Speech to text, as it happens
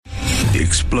The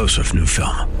explosive new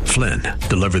film, Flynn,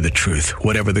 deliver the truth,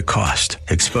 whatever the cost,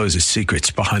 exposes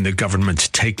secrets behind the government's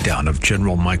takedown of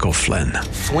General Michael Flynn.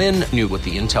 Flynn knew what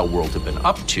the intel world had been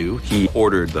up to. He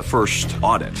ordered the first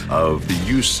audit of the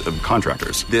use of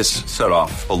contractors. This set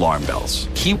off alarm bells.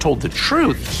 He told the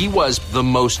truth. He was the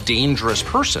most dangerous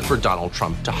person for Donald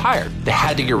Trump to hire. They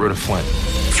had to get rid of Flynn.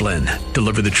 Flynn,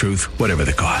 deliver the truth, whatever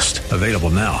the cost. Available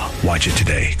now. Watch it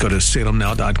today. Go to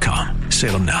salemnow.com.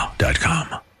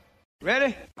 salemnow.com.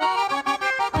 Ready?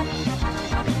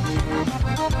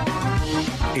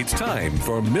 It's time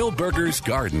for Milberger's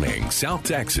Gardening, South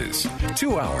Texas.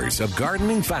 2 hours of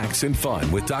gardening facts and fun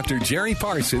with Dr. Jerry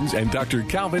Parsons and Dr.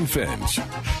 Calvin Finch.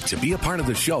 To be a part of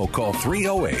the show, call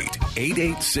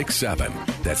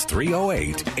 308-8867. That's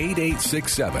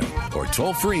 308-8867. Or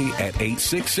toll free at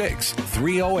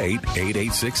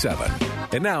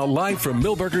 866-308-8867. And now, live from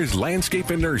Milberger's Landscape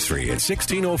and Nursery at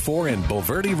 1604 and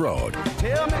Bulverde Road.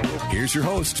 Here's your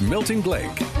host, Milton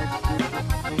Blake.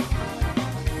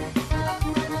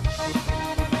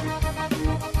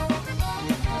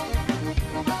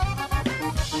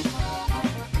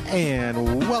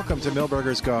 And welcome to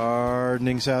Milberger's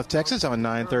Gardening, South Texas on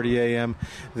 9:30 a.m.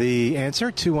 The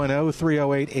answer,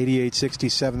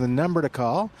 210-308-8867, the number to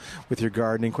call with your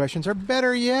gardening questions. Or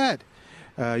better yet,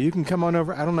 you can come on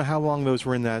over. I don't know how long those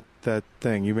were in that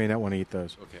thing. You may not want to eat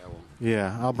those. Okay, I won't.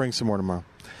 Yeah, I'll bring some more tomorrow.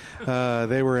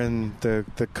 They were in the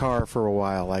car for a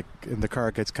while. Like, the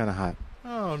car gets kind of hot.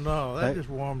 Oh, no, that just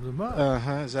warms them up.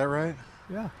 Is that right?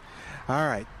 Yeah. All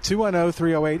right,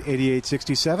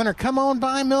 210-308-8867, or come on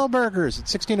by Milberger's at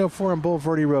 1604 on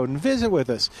Bulverde Road and visit with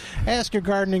us. Ask your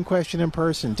gardening question in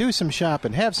person. Do some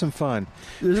shopping. Have some fun.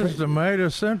 This is Tomato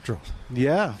Central.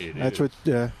 Yeah, that's what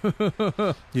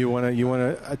you want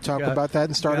to talk about that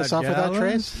and start us off with that,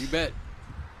 Trace? You bet.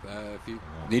 If you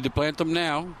need to plant them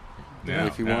now.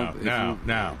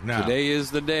 Today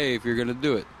is the day if you're going to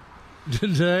do it.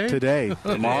 Today.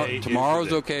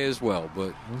 Tomorrow's okay as well,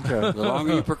 but the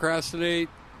longer you procrastinate,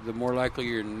 the more likely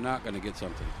you're not going to get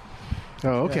something.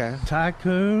 Oh, okay.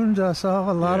 Tycoons. I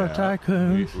saw a lot of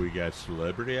tycoons. We got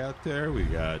Celebrity out there. We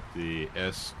got the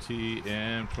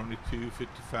STM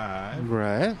 2255.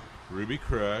 Right. Ruby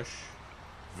Crush.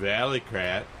 Valley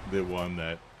Cat, the one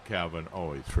that Calvin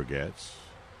always forgets.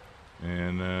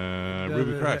 And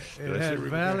Ruby Crush. It had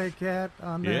Valley Cat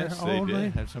on there only? Yes, they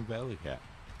did have some Valley Cat.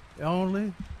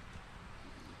 Only?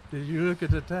 Did you look at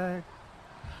the tag?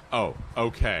 Oh,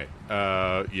 okay.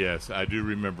 Yes, I do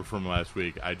remember from last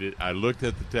week. I looked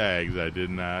at the tags. I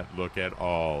did not look at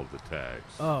all the tags.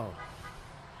 Oh,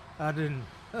 I didn't.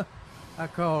 I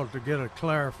called to get a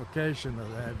clarification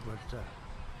of that, but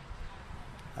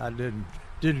I didn't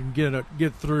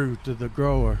get through to the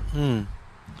grower.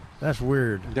 That's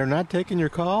weird. They're not taking your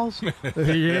calls?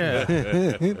 Yeah.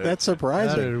 That's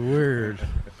surprising. That is weird.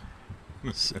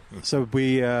 So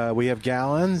we have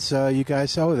gallons. You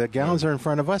guys, the gallons are in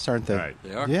front of us, aren't they? Right.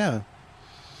 They are. Yeah.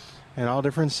 And all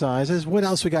different sizes. What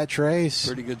else we got, Trace?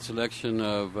 Pretty good selection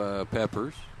of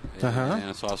peppers. And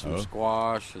I saw some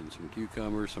squash and some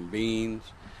cucumbers, some beans.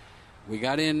 We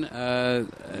got in,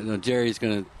 Jerry's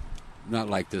going to not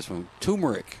like this one,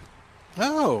 turmeric.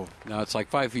 Oh. Now, it's like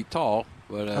 5 feet tall,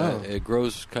 but it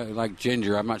grows kind of like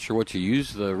ginger. I'm not sure what you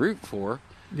use the root for.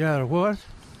 Yeah, what?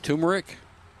 Turmeric.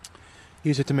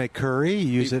 Use it to make curry.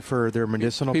 Use it for their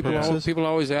medicinal purposes. People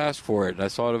always ask for it. I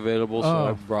saw it available, so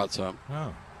I brought some.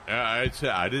 Oh. I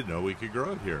didn't know we could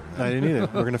grow it here. I didn't either.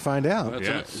 We're going to find out. Well,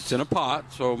 it's in a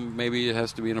pot, so maybe it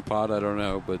has to be in a pot. I don't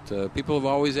know. But people have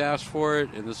always asked for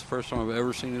it, and this is the first time I've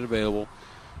ever seen it available.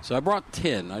 So I brought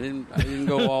 10. I didn't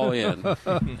go all in.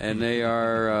 And they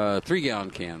are 3-gallon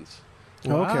cans.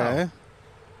 Wow. Okay.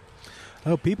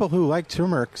 Oh, people who like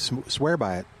turmeric swear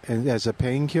by it as a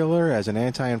painkiller, as an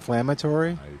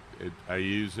anti-inflammatory. I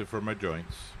use it for my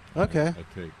joints. Okay. I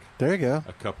take there you go.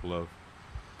 A couple of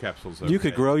capsules. You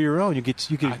could grow your own. You could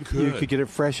get it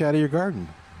fresh out of your garden.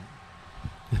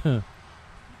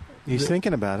 He's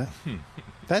thinking about it.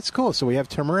 That's cool. So we have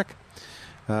turmeric.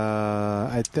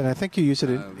 I think you use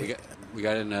it. We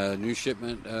got in a new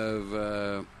shipment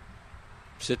of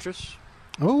citrus.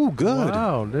 Oh, good!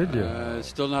 Wow, did you?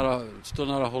 Still not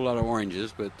a whole lot of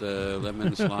oranges, but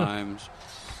lemons, limes,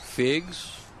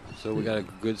 figs. So we got a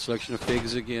good selection of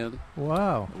figs again.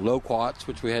 Wow. Loquats,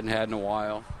 which we hadn't had in a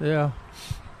while. Yeah.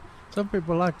 Some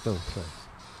people like those things.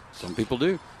 Some people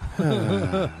do.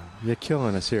 You're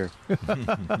killing us here.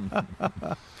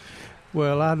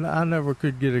 Well, I never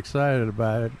could get excited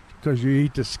about it because you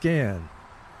eat the skin.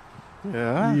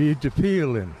 Yeah. You eat the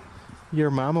peeling.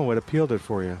 Your mama would have peeled it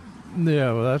for you.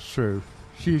 Yeah, well, that's true.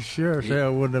 She sure as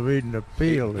hell wouldn't have eaten the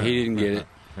peel. He didn't get it.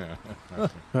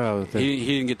 Oh, He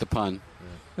didn't get the pun.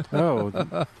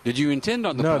 oh Did you intend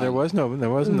on the no, pun? there wasn't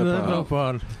the There's pun. no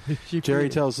fun. Jerry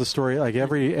tells the story like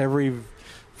every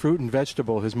fruit and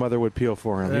vegetable his mother would peel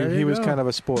for him. There He you was go. kind of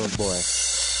a spoiled boy.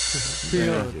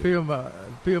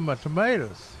 Peel my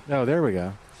tomatoes. Oh, there we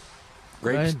go.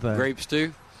 Grapes, Same thing. grape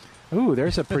stew. Ooh,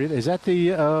 there's a pretty. Is that the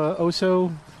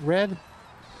Oso red?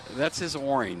 That's his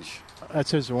orange.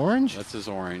 That's his orange. That's his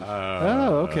orange.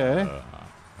 Oh, okay.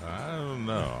 I don't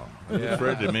know. It's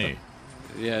red to me.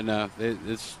 Yeah, no,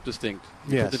 it's distinct.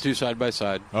 Yes. Put the two side by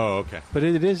side. Oh, okay. But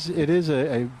it is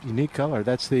a unique color.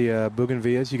 That's the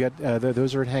bougainvilleas. You got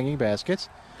those are at hanging baskets.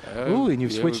 Ooh, and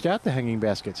you've switched out the hanging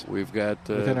baskets We've got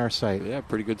within our site. Yeah,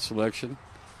 pretty good selection.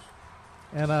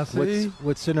 And I see.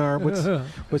 What's in our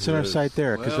site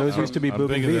there? Because Well, those used to be I'm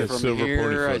thinking bougainvilleas. that's From silver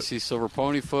here, I ponyfoot. see silver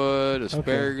ponyfoot,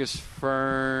 asparagus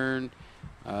fern,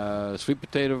 sweet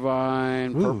potato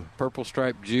vine, Ooh. purple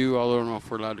striped Jew. Although I don't know if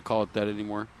we're allowed to call it that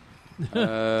anymore.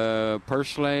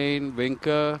 Purslane,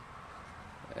 vinca,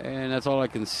 and that's all I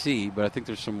can see. But I think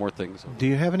there's some more things. Do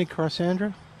you have any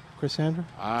Cassandra?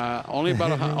 Only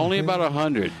about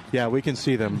 100. Yeah, we can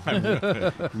see them.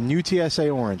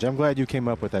 UTSA orange. I'm glad you came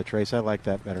up with that, Trace. I like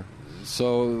that better.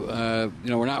 So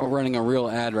we're not running a real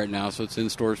ad right now, so it's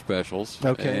in-store specials.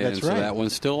 Okay, and that's so right. that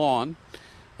one's still on.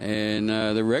 And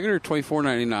the regular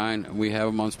 $24.99, we have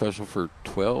them on special for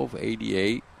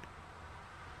 $12.88,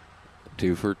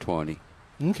 2 for $20.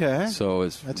 Okay. So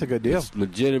that's a good deal. It's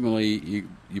legitimately,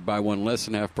 you buy one less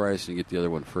than half price and you get the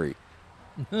other one free.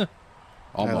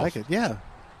 Almost. I like it. Yeah.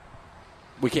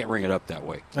 We can't ring it up that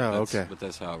way. Okay. But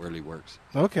that's how it really works.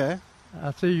 Okay.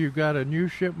 I see you got a new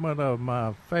shipment of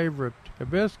my favorite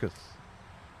hibiscus.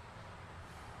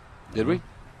 Did we?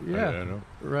 Yeah. I know.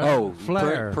 Right.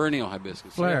 Flare. Perennial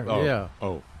hibiscus. Flare. Oh, Yeah.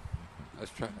 Oh.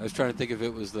 I was trying to think if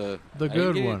it was the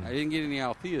good one. I didn't get any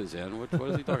Altheas in. What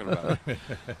is he talking about?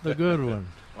 The good one.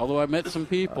 Although I met some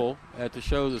people at the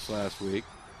show this last week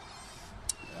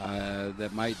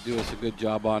that might do us a good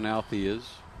job on Altheas.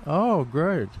 Oh,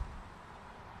 great.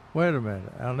 Wait a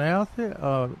minute. An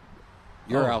Althea?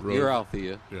 You're really? you're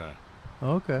Althea. Yeah.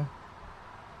 Okay.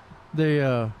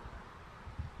 The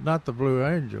not the Blue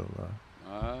Angel.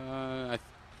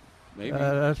 Maybe.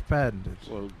 That's patented.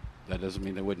 Well, that doesn't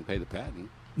mean they wouldn't pay the patent.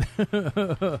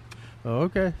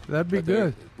 Okay, that'd be But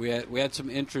good. We had some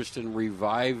interest in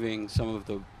reviving some of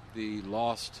the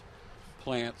lost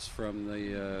plants from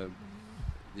the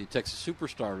Texas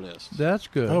Superstar list. That's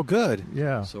good. Oh, good.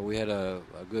 Yeah. So we had a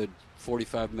good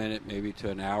 45-minute, maybe to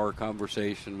an hour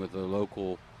conversation with a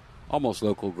almost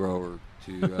local grower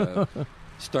to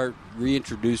start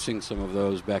reintroducing some of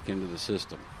those back into the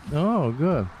system. Oh,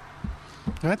 good.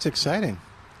 That's exciting.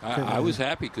 I was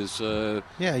happy because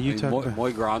Yeah, you talked about-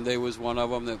 Moy Grande was one of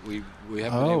them that we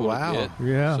haven't Oh, been able wow. to get.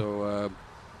 Yeah. So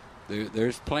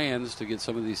there's plans to get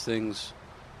some of these things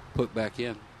put back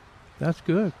in. That's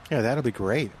good. Yeah, that'll be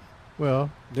great.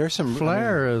 Well, There's some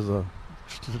Flare is a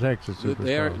Texas They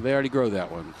Superstar. already grow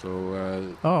that one. So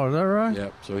Oh, is that right? yeah.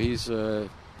 So he's. It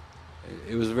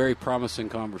was a very promising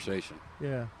conversation.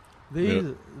 Yeah.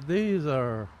 These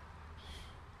are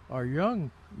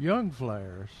young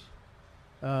flares,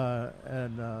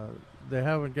 and they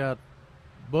haven't got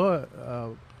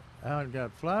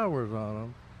flowers on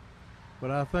them,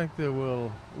 but I think they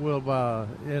will by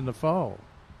in the fall.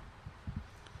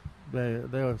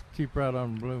 They'll keep right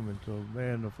on blooming until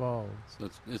May in the fall. So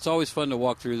it's always fun to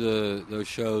walk through those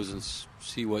shows and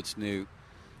see what's new.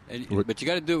 But you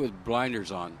got to do it with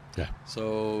blinders on. Yeah.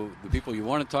 So the people you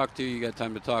want to talk to, you got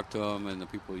time to talk to them, and the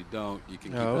people you don't, you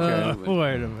can keep okay. moving.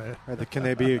 Wait a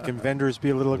minute. Can vendors be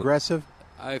a little aggressive?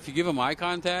 If you give them eye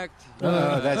contact,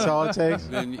 That's all it takes?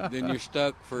 then you're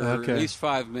stuck for Okay. at least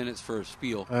 5 minutes for a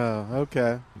spiel. Oh,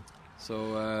 okay.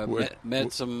 So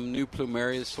met some new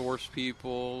plumeria source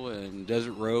people and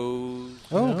desert rose.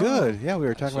 Oh, good. Yeah, we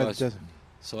were talking So about this.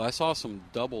 So I saw some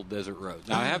double desert rose.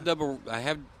 Now I have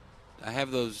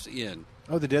those in.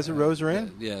 Oh, the desert rose are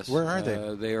in? Yes. Where are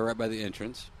they? They are right by the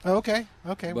entrance. Oh, okay.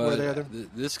 Okay. Where But are the other?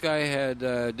 this guy had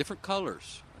different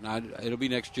colors. Now it'll be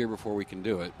next year before we can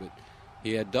do it, but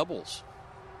he had doubles,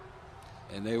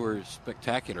 and they were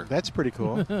spectacular. That's pretty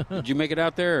cool. Did you make it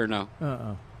out there or no?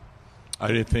 I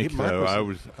didn't think Mark so.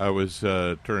 was- I was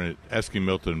asking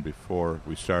Milton before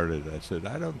we started. I said,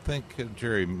 I don't think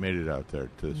Jerry made it out there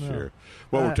this year.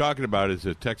 What we're talking about is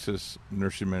the Texas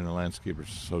Nurserymen and Landscapers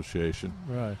Association,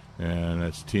 Right. and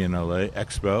that's TNLA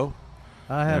Expo,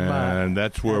 I had and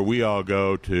that's where we all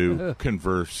go to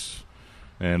converse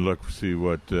and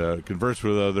converse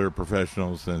with other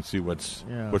professionals and see what's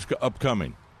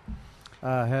upcoming.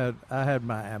 I had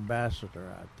my ambassador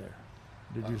out there.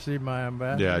 Did you see my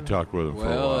ambassador? Yeah, I talked with him for a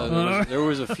while. Well, there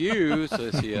was a few. So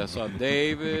let's see, I saw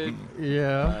David.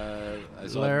 Yeah. I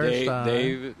saw Larry Stein.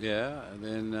 David. Yeah, and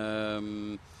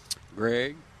then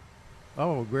Greg.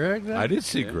 Oh, Greg. I did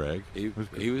see Yeah. Greg. He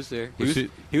was there. Was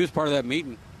He was part of that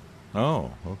meeting.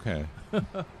 Oh, okay.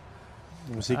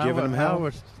 Was he giving him hell?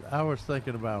 I was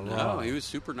thinking about No, Rob. he was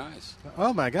super nice.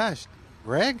 Oh my gosh,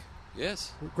 Greg?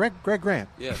 Yes. Greg Grant.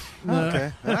 Yes.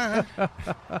 Okay. All right.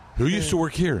 Who used to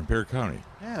work here in Perry County?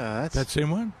 Yeah, that's That same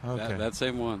one? Okay. That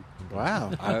same one.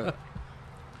 wow.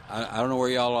 I don't know where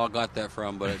y'all all got that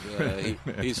from, but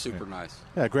he's super nice.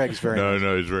 Yeah, Greg's very nice.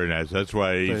 No, he's very nice. That's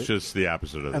why he's But- just the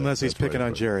opposite of that. Unless he's That's why picking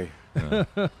on Jerry. Well,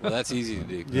 that's easy to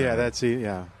do. Yeah, that's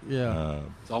yeah. Yeah.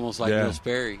 It's almost like Yeah. Neil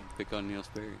Sperry. Pick on Neil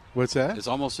Sperry. What's that? It's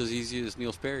almost as easy as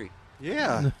Neil Sperry.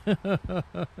 Yeah.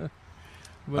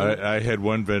 I had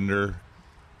one vendor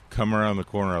come around the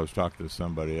corner. I was talking to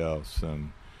somebody else,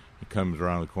 and he comes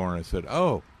around the corner. I said,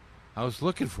 "Oh, I was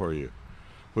looking for you.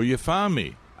 Well, you found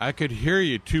me. I could hear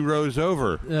you 2 rows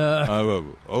over."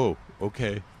 Oh,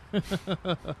 okay.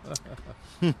 That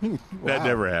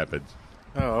never happens.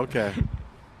 Oh, okay.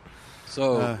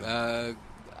 So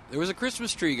there was a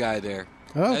Christmas tree guy there.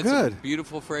 Oh, Had good. some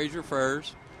beautiful Fraser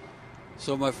firs.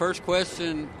 So my first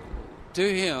question to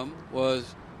him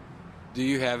was, do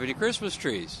you have any Christmas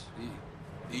trees?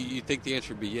 You think the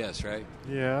answer would be yes, right?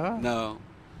 Yeah. No.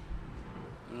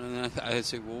 And I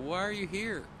said, well, why are you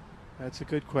here? That's a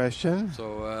good question.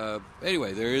 So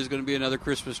anyway, there is going to be another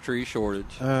Christmas tree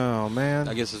shortage. Oh man.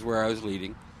 I guess is where I was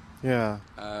leading. Yeah.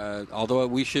 Although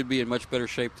we should be in much better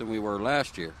shape than we were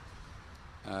last year.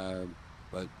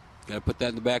 But got to put that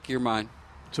in the back of your mind.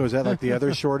 So is that like the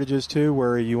other shortages too,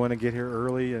 where you want to get here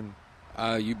early and?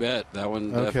 You bet. That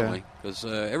one Okay. definitely. Because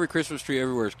every Christmas tree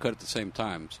everywhere is cut at the same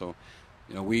time. So,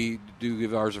 we do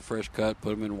give ours a fresh cut, put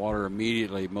them in water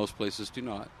immediately. Most places do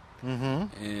not.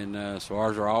 Mm-hmm. And so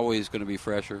ours are always going to be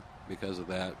fresher because of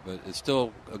that. But it's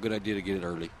still a good idea to get it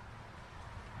early.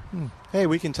 Hey,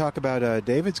 we can talk about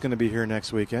David's going to be here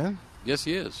next weekend. Yes,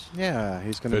 he is. Yeah,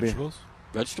 he's going to be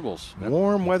Vegetables.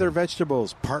 warm weather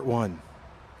vegetables, part 1.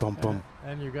 Bum bum.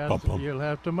 And you'll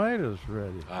have tomatoes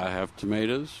ready. I have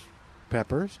tomatoes,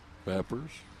 Peppers. peppers.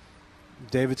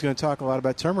 David's going to talk a lot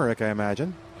about turmeric, I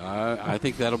imagine. I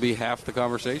think that'll be half the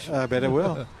conversation. I bet it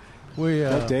will. We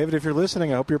David, if you're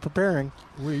listening, I hope you're preparing.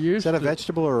 we Is used that a to,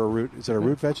 vegetable or a root? Is it a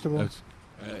root vegetable?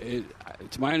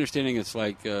 To my understanding, it's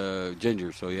like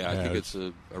ginger. So, I think it's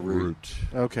a root.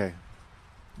 Okay.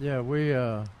 Yeah,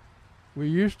 we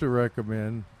used to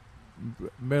recommend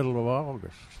middle of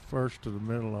August, 1st to the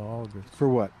middle of August, For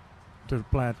what? to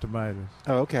plant tomatoes.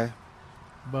 Oh, okay.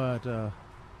 But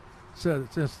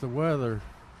since the weather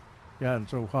gotten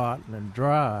so hot and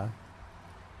dry,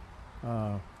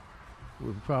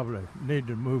 we probably need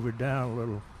to move it down a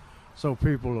little so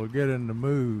people will get in the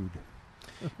mood.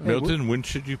 Milton, when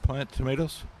should you plant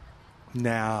tomatoes?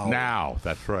 Now. Now.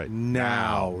 That's right.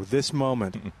 Now. This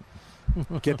moment.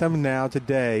 Get them now,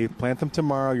 today. Plant them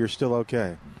tomorrow. You're still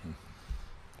okay.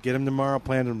 Get them tomorrow.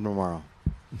 Plant them tomorrow.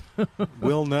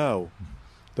 We'll know.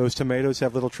 Those tomatoes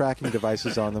have little tracking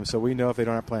devices on them, so we know if they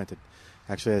don't have planted.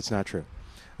 Actually, that's not true.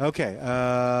 Okay.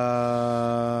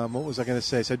 What was I going to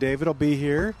say? So David will be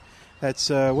here. That's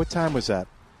what time was that?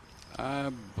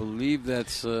 I believe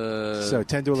that's So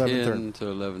 10 to 11:30. 10 to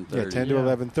 11:30. Yeah, 10 to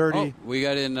 11:30. Oh, we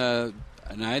got in, and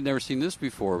I had never seen this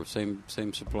before. Same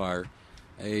supplier,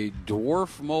 a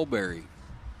dwarf mulberry.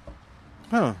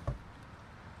 Huh.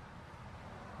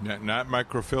 Not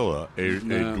microphylla, a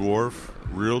No. dwarf,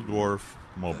 real dwarf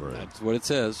mulberry. That's what it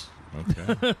says.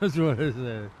 Okay. That's what it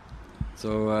said.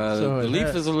 So, So the it leaf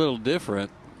has- is a little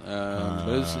different.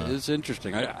 But it's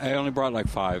interesting. I only brought like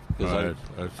 5 because Right,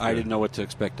 that's I good. didn't know what to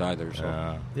expect either. So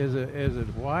Yeah. Is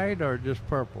it white or just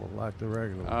purple like the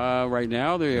regular one? right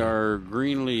now they are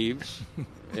green leaves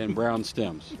and brown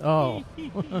stems. Oh.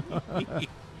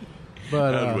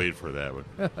 But I was waiting for that one.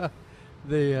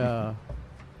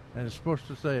 and it's supposed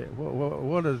to say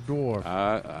what is dwarf?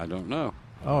 I don't know.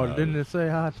 Didn't it say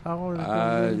how tall it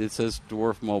is? It says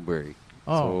dwarf mulberry.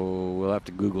 Oh. So we'll have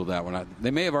to Google that one. They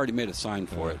may have already made a sign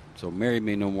for it. So Mary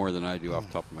may know more than I do off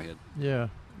the top of my head. Yeah,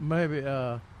 maybe.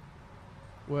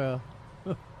 Well,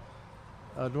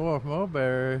 a dwarf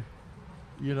mulberry.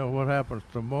 You know what happens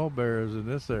to mulberries in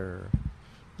this area?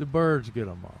 The birds get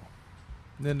them all,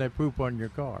 and then they poop on your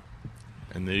car.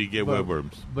 And then you get But-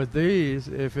 webworms. But these,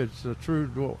 if it's a true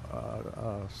dwarf,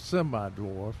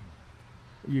 semi-dwarf,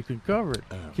 you can cover it.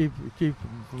 Keep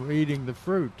them from eating the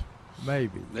fruit.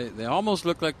 Maybe. They almost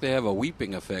look like they have a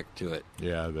weeping effect to it.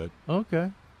 Yeah, that.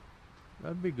 Okay,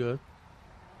 that'd be good.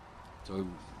 So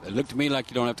It looked to me like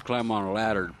you don't have to climb on a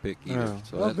ladder to pick either. Oh.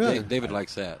 So Oh, that, good. David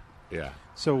likes that. Yeah.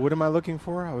 So what am I looking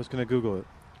for? I was going to Google it.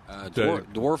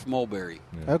 Dwarf mulberry.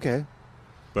 Yeah. Okay.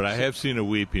 But I have seen a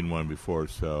weeping one before,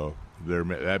 so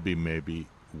that'd be maybe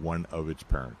one of its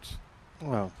parents.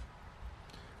 Well,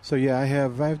 so yeah, I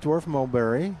have dwarf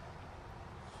mulberry,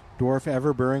 dwarf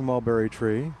ever-bearing mulberry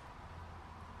tree.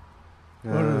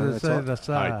 What does it that's say all- the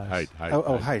size? Height.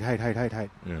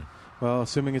 height. Yeah. Well,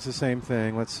 assuming it's the same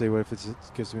thing, let's see what if it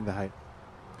gives me the height.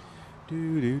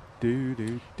 Do.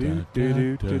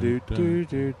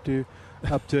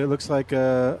 Up to, it looks like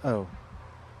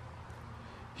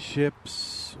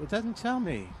ships. It doesn't tell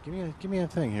me. Give me a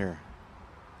thing here.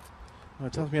 Well,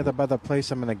 it tells me about the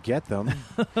place I'm going to get them.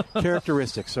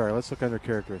 Characteristics. Sorry, let's look under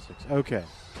characteristics. Okay.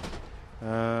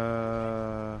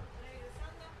 The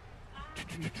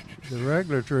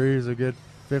regular trees will get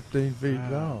 15 feet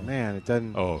tall. Man, it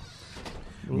doesn't. Oh,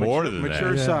 more than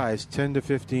mature that. Yeah. size, 10 to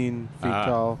 15 feet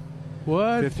tall,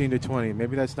 What? 15 to 20.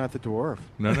 Maybe that's not the dwarf.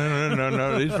 No.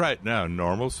 He's right. Now,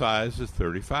 normal size is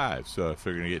 35. So if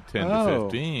they're going to get 10 Oh.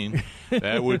 to 15,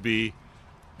 that would be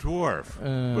dwarf.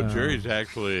 But Jerry's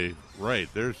actually right.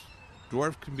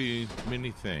 Dwarf can be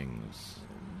many things.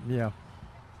 Yeah.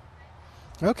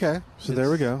 Okay, so there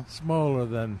we go. Smaller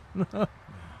than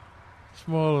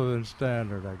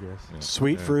standard, I guess. Yeah.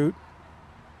 Sweet Yeah. fruit,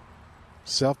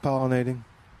 self-pollinating.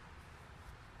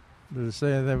 Did it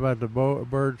say anything about the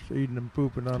birds eating and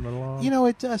pooping on the lawn? You know,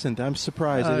 it doesn't. I'm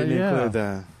surprised they didn't yeah. include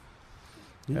that.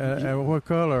 And what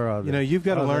color are they? You know, you've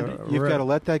got to Are learn. they You've red? got to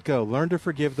let that go. Learn to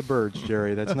forgive the birds,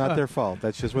 Jerry. That's not their fault.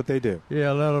 That's just what they do.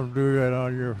 Yeah, let them do that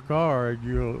on your car, and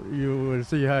you will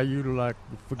see how you like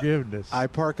forgiveness. I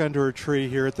park under a tree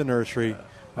here at the nursery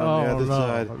on the other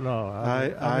side. No,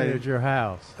 I mean at your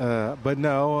house. But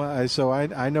no, so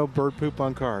I know bird poop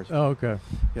on cars. Oh, okay.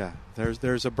 Yeah,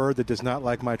 there's a bird that does not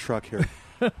like my truck here.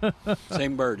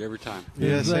 Same bird every time.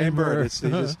 Yeah, same bird. He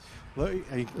bird. just look,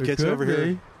 he It gets could over be.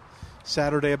 here.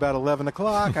 Saturday about 11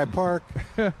 o'clock, I park.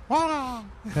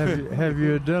 Have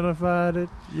you identified it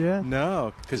yet?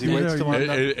 No, because he You waits know, till I'm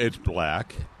done. It's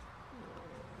black.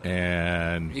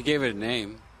 And He gave it a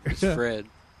name. It's Fred.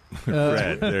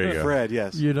 Fred, there you go. Fred,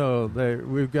 yes. You know,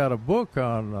 we've got a book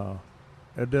on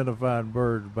identifying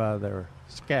birds by their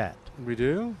scat. We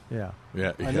do? Yeah.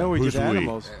 Yeah, I know we Who's did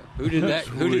animals. Who did that?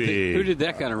 Sweet. Who did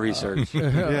that kind of research?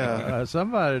 Yeah.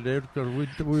 Somebody did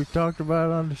because we talked about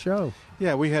it on the show.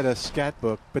 Yeah, we had a scat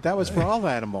book, but that was for all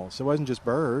animals. It wasn't just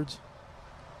birds.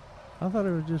 I thought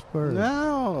it was just birds.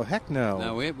 No, heck no.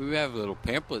 No, we have little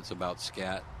pamphlets about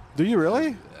scat. Do you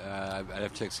really? I'd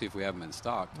have to check to see if we have them in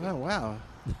stock. Oh, wow.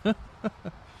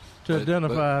 To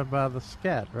identify by the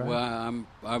scat, right? Well,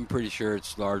 I'm pretty sure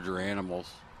it's larger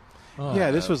animals. Oh.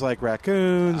 Yeah, this was like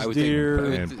raccoons, I would deer,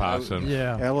 think- And possum.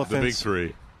 Yeah. The big elephants.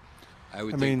 three. I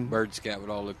would I think mean- bird scat would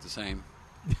all look the same.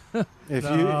 If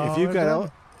No, you've it got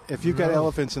doesn't. if you've got No.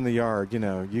 elephants in the yard, you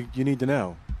know you need to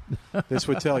know. This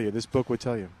would tell you. This book would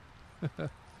tell you.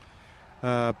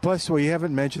 Plus, we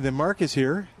haven't mentioned that Mark is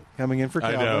here, coming in for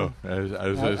I Calvin. know. I was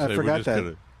gonna I say, forgot we're just that.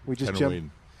 gonna We just kinda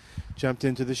jumped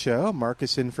into the show. Mark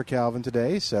is in for Calvin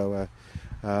today, so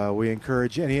we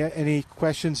encourage any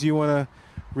questions you want to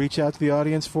reach out to the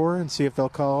audience for and see if they'll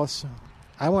call us.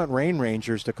 I want rain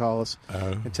rangers to call us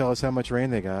and tell us how much rain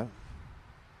they got.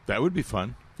 That would be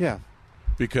fun Yeah.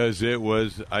 because it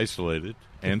was isolated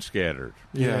and scattered.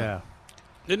 Yeah.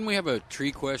 Didn't we have a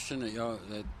tree question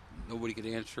that nobody could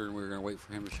answer, and we were going to wait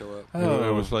for him to show up? Oh.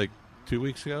 It was like 2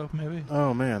 weeks ago, maybe.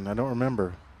 Oh, man, I don't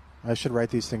remember. I should write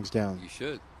these things down. You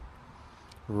should.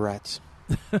 Rats.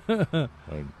 You're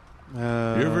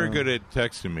very good at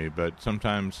texting me, but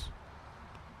sometimes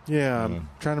Yeah, I'm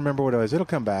trying to remember what it was. It'll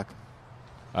come back.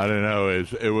 I don't know.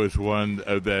 It was one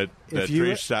that If you-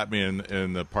 tree stopped me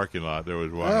in the parking lot. There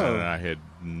was one, Oh. and I had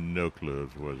no clue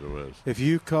what it was. If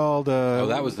you called... Oh,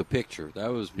 that was the picture.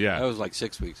 That was like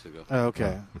 6 weeks ago. Oh,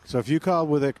 okay. So if you called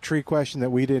with a tree question that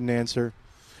we didn't answer,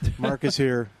 Mark is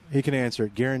here. He can answer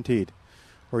it, guaranteed,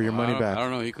 or your money back. I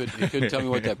don't know. He couldn't tell me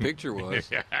what that picture was.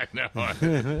 Yeah, I know.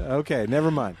 Okay, never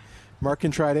mind. Mark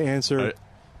can try to answer.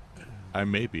 I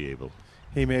may be able.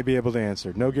 He may be able to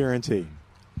answer. No guarantee.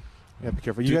 Yeah, be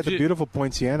careful. You got the beautiful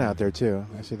poinciana out there, too.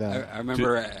 I see that. I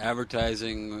remember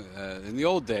advertising in the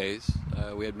old days.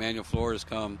 We had Manuel Flores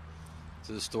come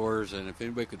to the stores, and if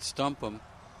anybody could stump them,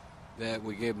 that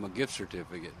we gave them a gift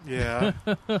certificate. Yeah.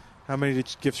 How many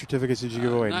gift certificates did you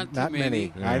give away? Not too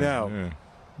many. I know. Yeah.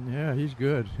 Yeah, he's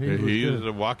good. He was is good.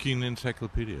 a walking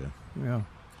encyclopedia. Yeah.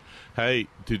 Hey,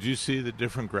 did you see the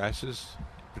different grasses,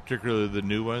 particularly the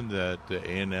new one that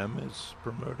A&M is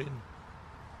promoting?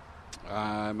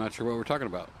 I'm not sure what we're talking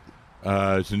about.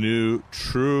 It's a new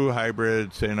true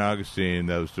hybrid St. Augustine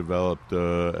that was developed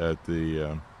at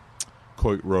the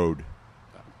Coit Road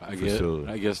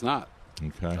facility. I guess not.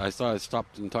 Okay. I thought I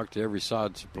stopped and talked to every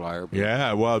sod supplier. But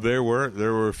Yeah, well, there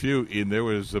were a few. And there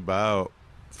was about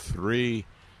 3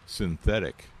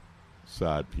 synthetic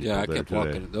sod people. yeah, I there kept today.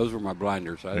 walking. Those were my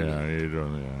blinders. I didn't know. Yeah, you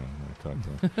don't. Yeah, I talked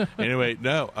to them. Anyway,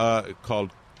 no,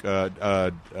 called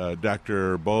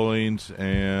Dr. Bowlings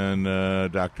and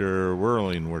Dr.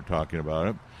 Whirling were talking about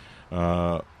it.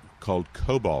 Called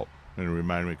Cobalt, and it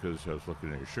reminded me because I was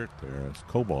looking at your shirt there. It's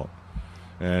Cobalt,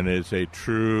 and it's a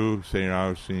true St.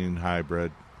 Augustine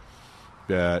hybrid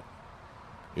that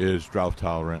is drought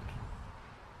tolerant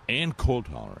and cold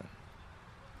tolerant.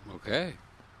 Okay.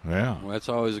 Yeah. Well, that's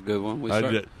always a good one. We I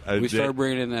started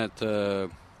bringing in that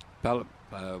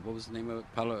what was the name of it?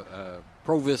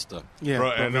 Pro Vista. Yeah,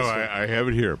 I know. I have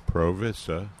it here. Pro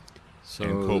Vista So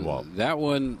and Cobalt. that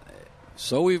one,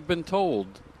 so we've been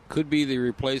told, could be the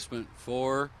replacement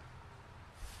for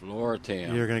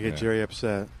Floratam. You're going to get Jerry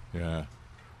upset. Yeah.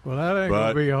 Well, that ain't going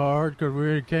to be hard because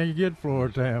we can't get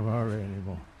Floratam hardly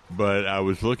anymore. But I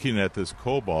was looking at this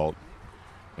Cobalt,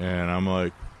 and I'm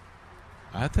like,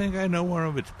 I think I know one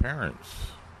of its parents,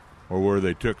 or where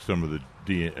they took some of the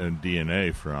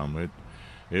DNA from.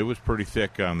 It was pretty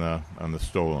thick on the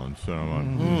stolen, so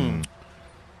I'm like,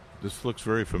 this looks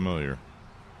very familiar.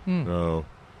 So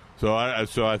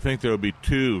I think there will be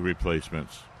 2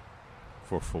 replacements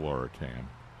for Floratam.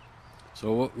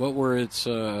 So what were its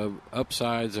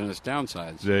upsides and its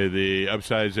downsides? The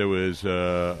upsides, it was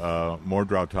more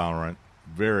drought tolerant,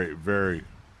 very, very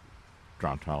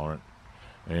drought tolerant,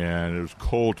 and it was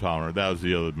cold tolerant. That was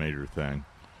the other major thing,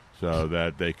 so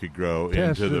that they could grow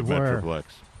into the Metroplex.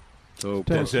 So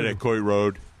tested at Coit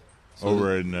Road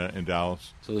over in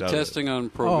Dallas. So the testing on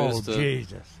Pro Vista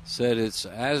Jesus. said it's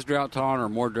as drought tolerant or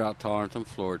more drought tolerant than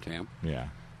Floratam. Yeah.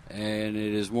 And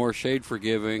it is more shade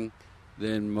forgiving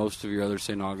than most of your other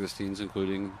St. Augustines,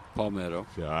 including Palmetto.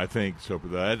 Yeah, I think so.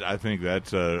 I think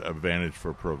that's an advantage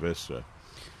for Pro Vista.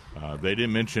 They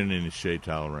didn't mention any shade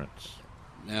tolerance.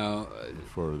 Now,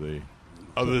 for the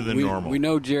other than normal. We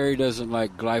know Jerry doesn't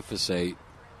like glyphosate,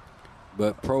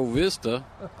 but Pro Vista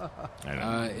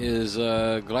is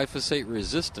glyphosate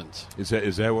resistant.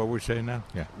 Is that what we're saying now?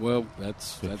 Yeah. Well,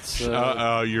 that's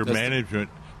your management.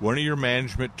 One of your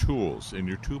management tools in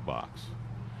your toolbox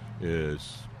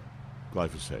is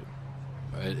glyphosate.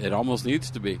 It almost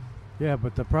needs to be. Yeah,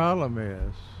 but the problem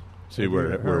is. See,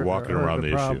 we're walking around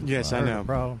the issue. Yes, I know. The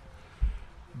problem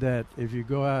that if you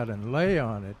go out and lay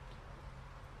on it,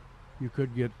 you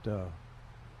could get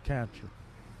cancer.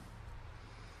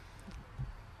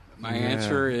 My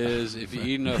answer is if you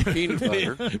eat enough peanut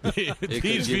butter,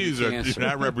 these views do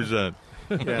not represent.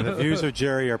 Yeah, the views of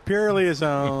Jerry are purely his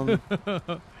own.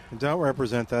 And don't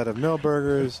represent that of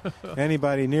Millburgers,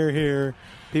 anybody near here,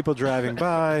 people driving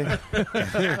by.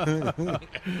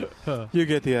 You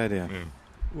get the idea.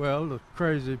 Well, the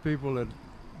crazy people that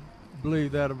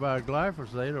believe that about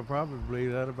glyphosate will probably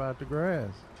believe that about the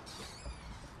grass.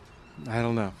 I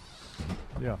don't know.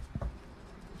 Yeah.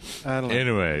 I don't know.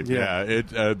 Anyway,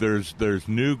 there's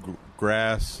new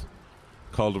grass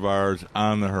cultivars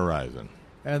on the horizon.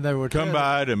 And they were come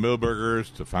by to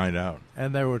Millburgers to find out.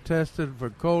 And they were tested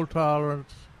for cold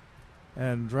tolerance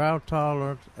and drought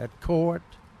tolerance at Coit.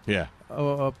 Yeah.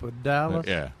 Up at Dallas.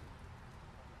 Yeah.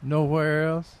 Nowhere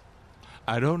else.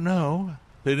 I don't know.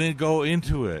 They didn't go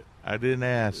into it. I didn't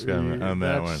ask on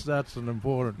that one. That's an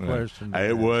important question.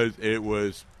 It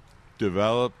was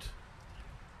developed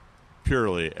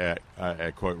purely at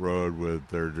Coit Road with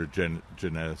their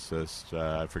geneticist.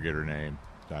 I forget her name,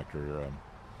 Dr.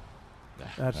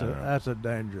 That's a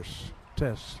dangerous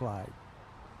test site.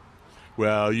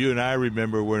 Well, you and I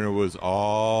remember when it was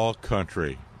all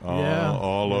country,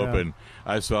 all open.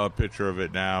 I saw a picture of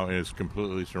it now, and it's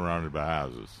completely surrounded by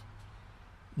houses.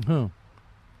 Huh.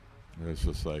 It's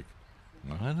just like,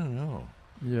 I don't know.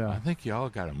 Yeah. I think y'all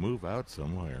got to move out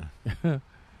somewhere.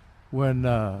 When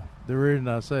the reason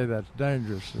I say that's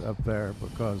dangerous up there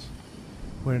because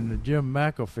when Jim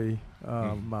McAfee,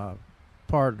 my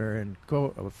partner in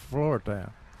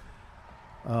Floratam,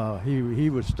 he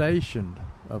was stationed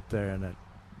up there in that.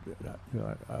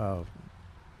 I was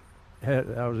at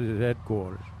his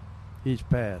headquarters. He's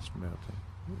past Milton.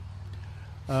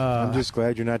 I'm just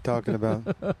glad you're not talking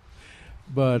about.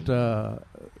 But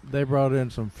they brought in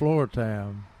some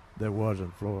Floratam that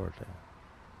wasn't Floratam.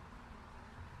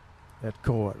 at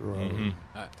Court Road. Mm-hmm.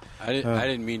 I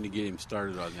didn't mean to get him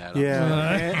started on that.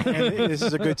 Yeah, and this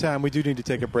is a good time. We do need to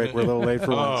take a break. We're a little late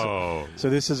for Oh. once. So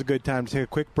this is a good time to take a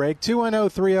quick break.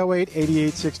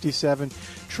 210-308-8867.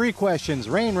 Tree questions,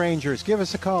 Rain Rangers. Give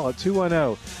us a call at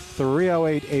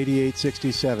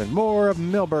 210-308-8867. More of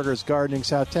Millburgers Gardening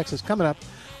South Texas coming up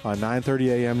on 9:30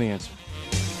 a.m. The Answer.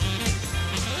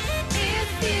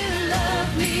 If you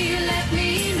love me, let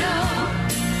me know.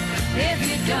 If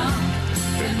you don't,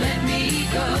 then let me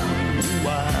go.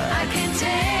 I can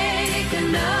take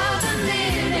another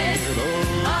minute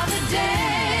of the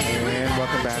day. And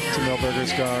welcome back to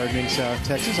Millburgers Gardening South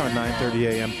Texas on 9:30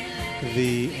 a.m.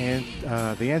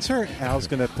 The Answer. Al's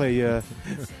going to play.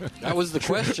 That was the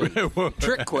question.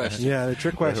 Trick question. Yeah, the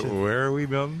trick question. Where are we,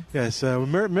 Milton? Yes,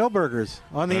 Millburgers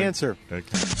on The Answer. Okay.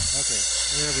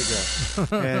 There we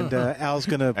go. And Al's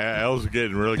going to Al's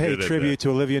getting really pay good at tribute that. to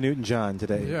Olivia Newton-John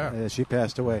today. Yeah. She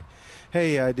passed away.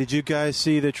 Hey, did you guys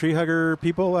see the tree hugger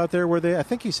people out there? I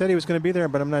think he said he was going to be there,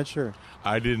 but I'm not sure.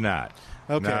 I did not.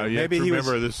 Okay, Now, you maybe have he to was-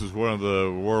 remember this is one of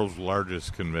the world's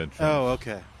largest conventions. Oh,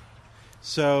 okay.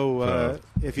 So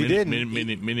if you didn't,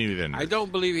 many then. I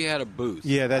don't believe he had a booth.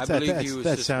 Yeah, I believe he was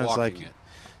that just sounds walking like it.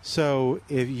 So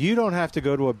if you don't have to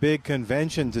go to a big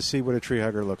convention to see what a tree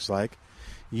hugger looks like,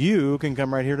 you can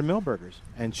come right here to Millburgers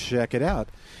and check it out.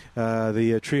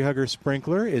 The tree hugger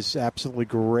sprinkler is absolutely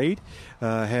great.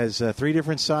 Has 3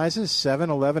 different sizes, 7,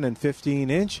 11, and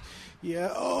 15 inch.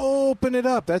 Yeah, open it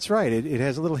up. That's right. It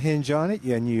has a little hinge on it,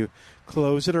 and you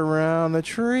close it around the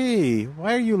tree.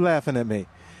 Why are you laughing at me?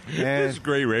 It's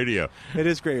great radio. It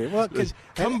is great. Well, because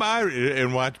Come by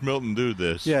and watch Milton do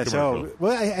this. yeah, so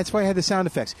that's why I had the sound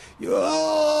effects. You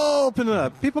open it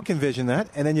up. People can vision that,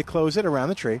 and then you close it around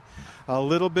the tree. A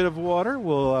little bit of water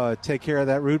will take care of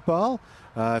that root ball.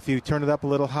 If you turn it up a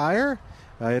little higher,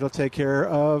 it'll take care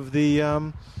of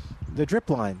the drip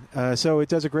line. So it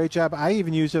does a great job. I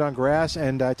even used it on grass,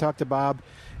 and I talked to Bob,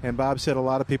 and Bob said a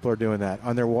lot of people are doing that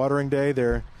on their watering day.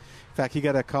 In fact, he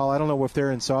got a call. I don't know if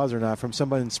they're in Saws or not, from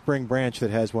someone in Spring Branch that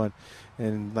has one,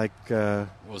 and Well,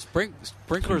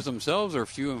 sprinklers themselves are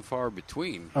few and far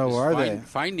between. Oh, Just are they?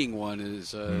 Finding one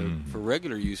is for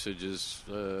regular usage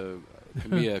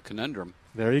can be a conundrum.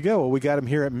 There you go. Well, we got them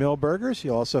here at Millburgers.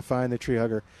 You'll also find the tree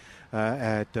hugger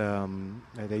at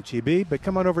HEB. But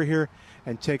come on over here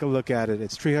and take a look at it.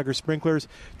 It's Tree Hugger Sprinklers.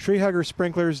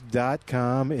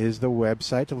 TreeHuggerSprinklers.com is the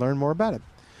website to learn more about it.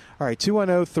 All right,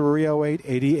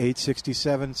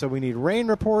 210-308-8867. So we need rain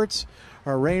reports.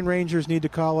 Our rain rangers need to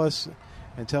call us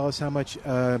and tell us how much.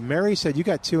 Mary said you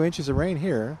got 2 inches of rain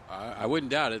here. I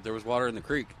wouldn't doubt it. There was water in the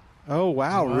creek. Oh,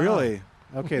 wow. Really?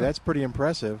 Okay, that's pretty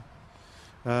impressive.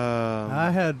 I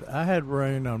had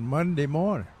rain on Monday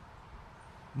morning.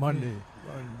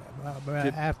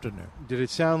 Afternoon. Did it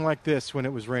sound like this when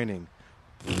it was raining?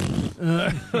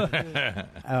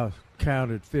 I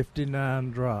counted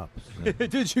 59 drops.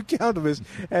 Did you count them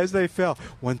as they fell?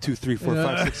 1, 2, 3, 4,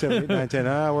 5, 6, 7, 8, 9, 10.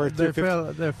 We're at They 50,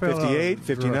 fell 58,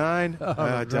 59.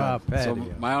 drop done. So patio.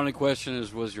 my only question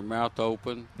is, was your mouth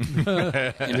open?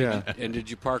 And did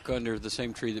you park under the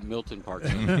same tree that Milton parked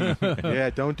under? Yeah,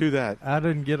 don't do that. I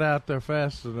didn't get out there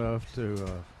fast enough to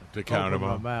count open them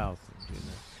my up. mouth.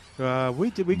 We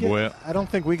get. Well- I don't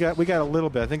think we got a little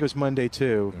bit. I think it was Monday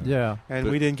too. Yeah. And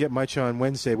we didn't get much on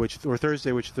Wednesday, or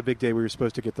Thursday, which is the big day we were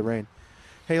supposed to get the rain.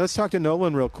 Hey, let's talk to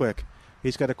Nolan real quick.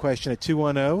 He's got a question at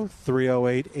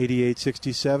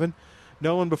 210-308-8867.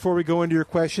 Nolan, before we go into your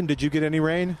question, did you get any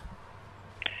rain?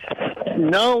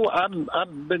 No,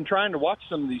 I've been trying to watch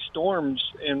some of these storms,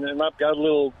 and I've got a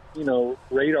little,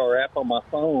 radar app on my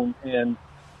phone, and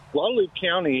Guadalupe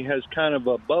County has kind of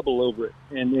a bubble over it,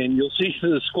 and you'll see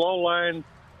the squall line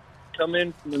come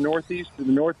in from the northeast to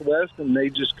the northwest, and they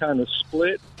just kind of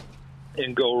split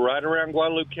and go right around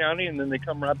Guadalupe County, and then they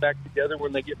come right back together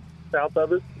when they get south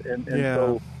of us, and Yeah.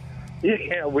 so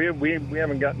we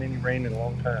haven't gotten any rain in a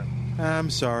long time. I'm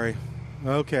sorry.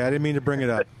 Okay, I didn't mean to bring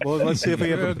it up. Well, let's see if we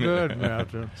have Good,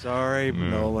 Mountain. Sorry,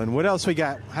 Nolan. What else we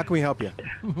got? How can we help you?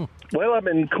 Well, I've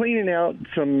been cleaning out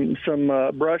some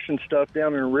brush and stuff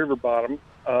down in the river bottom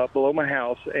below my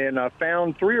house, and I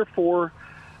found 3 or 4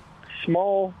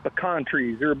 small pecan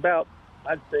trees. They're about,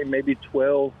 I'd say, maybe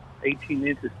 12, 18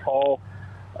 inches tall.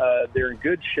 They're in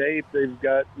good shape. They've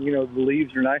got, the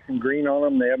leaves are nice and green on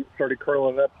them. They haven't started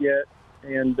curling up yet,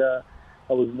 and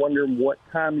I was wondering what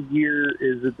time of year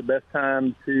is it the best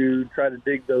time to try to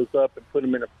dig those up and put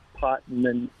them in a pot and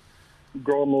then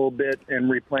grow them a little bit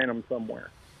and replant them somewhere.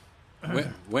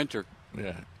 Winter.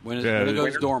 Yeah. When it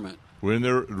goes dormant. When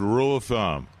the rule of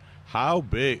thumb, how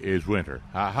big is winter?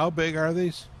 How big are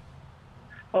these?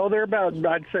 Oh, they're about,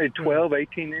 I'd say, 12,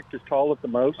 18 inches tall at the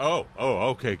most. Oh,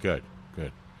 okay, good.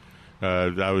 Good.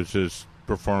 I was just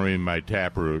performing my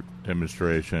taproot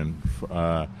demonstration.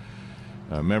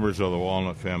 Members of the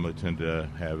walnut family tend to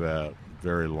have a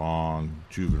very long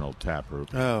juvenile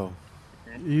taproot. Oh.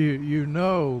 You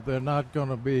know they're not going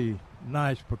to be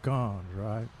nice pecans,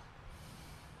 right?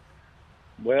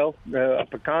 Well, a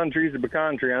pecan tree's a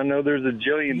pecan tree. I know there's a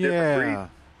jillion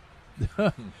different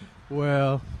breeds.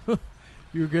 Well,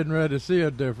 you're getting ready to see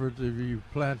a difference if you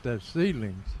plant that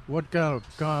seedlings. What kind of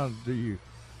pecans do you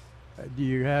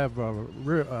have?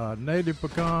 Native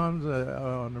pecans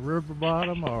on the river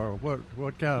bottom, or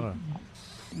what kind of?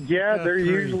 Yeah, they're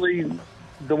usually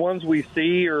the ones we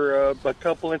see are a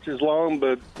couple inches long,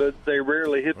 but they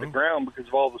rarely hit the ground because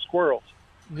of all the squirrels.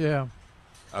 Yeah,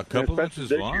 a couple inches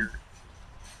long. Year.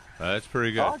 That's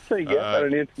pretty good. I'd say about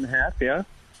an inch and a half. Yeah.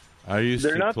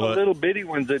 They're not the little bitty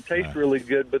ones that taste really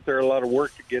good, but they're a lot of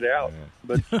work to get out.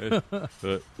 Yeah.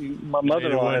 But my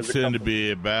mother-in-law has a couple. Tend to be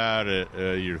about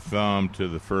your thumb to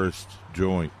the first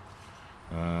joint.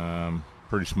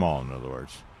 Pretty small, in other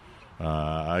words.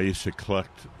 I used to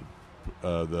collect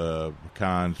the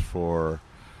pecans for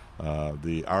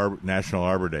the National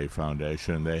Arbor Day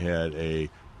Foundation. They had a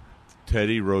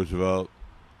Teddy Roosevelt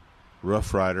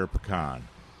Rough Rider pecan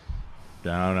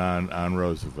down on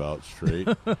Roosevelt Street.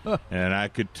 And I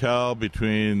could tell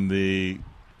between the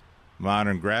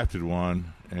modern grafted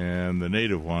one and the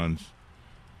native ones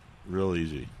real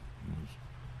easy.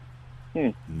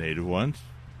 Native ones,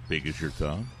 big as your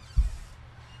thumb.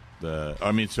 The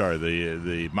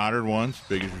modern ones,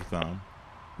 big as your thumb.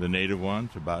 The native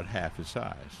ones, about half the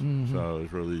size. Mm-hmm. So it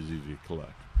was really easy to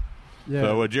collect. Yeah.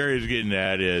 So what Jerry's getting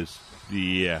at is,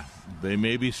 they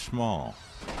may be small.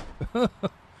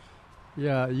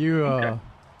 Yeah, do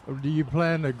you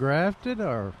plan to graft it,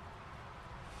 or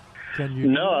can you?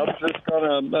 No, I was just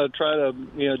gonna try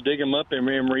to dig them up and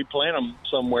replant them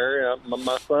somewhere.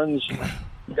 My son's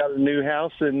got a new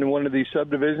house in one of these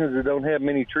subdivisions that don't have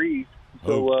many trees,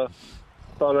 so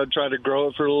thought I'd try to grow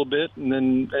it for a little bit and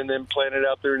then plant it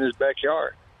out there in his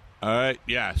backyard. All right,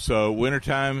 yeah. So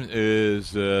wintertime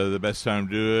is the best time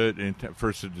to do it.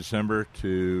 1st of December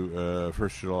to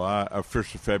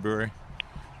 1st of February.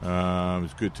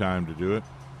 It's a good time to do it.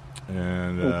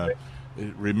 And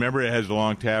remember, it has a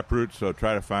long taproot, so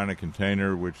try to find a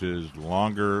container which is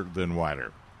longer than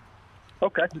wider.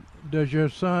 Okay. Does your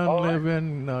son live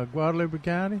in Guadalupe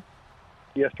County?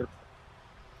 Yes, sir.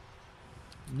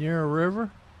 Near a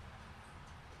river?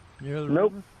 Near the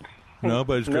Nope. river? No,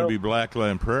 but it's going to be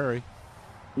Blackland Prairie.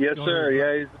 Yes, sir.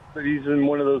 Yeah, he's in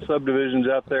one of those subdivisions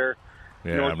out there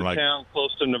north of town,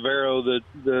 close to Navarro,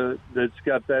 that's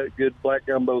got that good black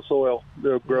gumbo soil.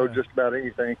 They'll grow just about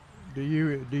anything. Do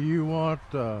you want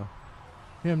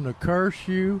him to curse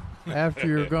you after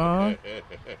you're gone?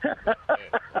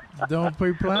 Don't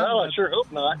be planting. Well, I sure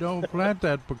hope not. Don't plant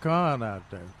that pecan out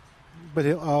there. But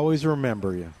he'll always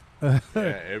remember you.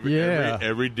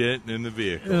 Every dent in the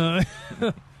vehicle.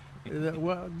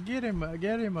 Well, get him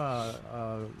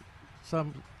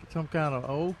some kind of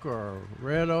oak or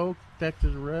red oak,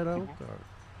 Texas red oak, or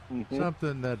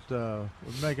something that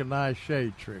would make a nice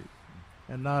shade tree,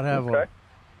 and not have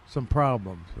some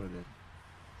problems with it.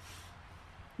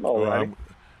 All right.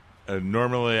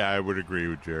 Normally, I would agree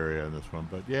with Jerry on this one,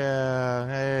 but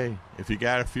hey, if you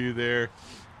got a few there,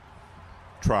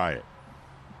 try it.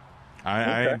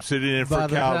 I am sitting in for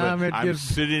Calvin. I'm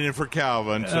sitting in for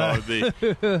Calvin, so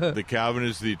the Calvin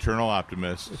is the eternal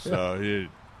optimist. So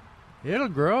it'll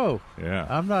grow. Yeah,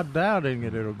 I'm not doubting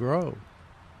it. It'll grow.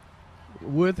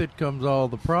 With it comes all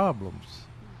the problems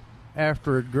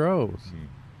after it grows,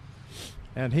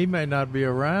 and he may not be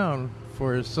around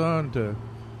for his son to.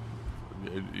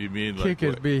 You mean kick like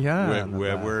his behind?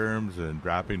 Webworms and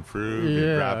dropping fruit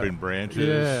and dropping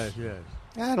branches. Yes.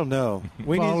 I don't know.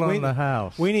 We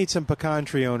need some pecan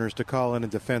tree owners to call in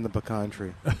and defend the pecan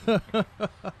tree.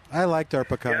 I liked our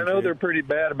pecan tree. I know they're pretty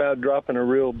bad about dropping a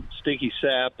real sticky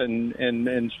sap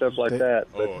and stuff like that.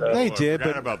 But, they did,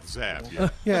 but about the sap.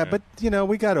 Yeah, but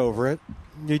we got over it.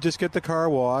 You just get the car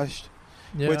washed.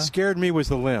 Yeah. What scared me was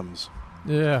the limbs.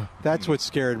 Yeah, that's what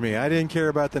scared me. I didn't care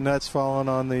about the nuts falling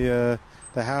on the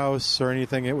house or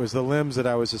anything. It was the limbs that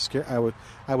I was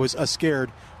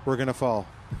scared were going to fall.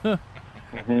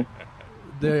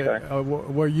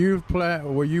 Were you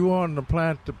wanting to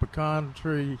plant the pecan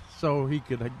tree so he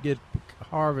could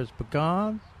harvest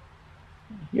pecans?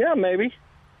 Yeah, maybe.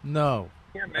 No.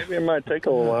 Yeah, maybe it might take a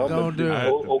little while. Don't do it.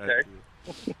 Okay.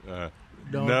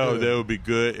 That would be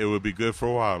good. It would be good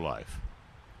for wildlife.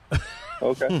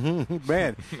 Okay.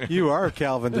 Man, you are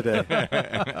Calvin today.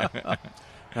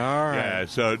 All right. Yeah,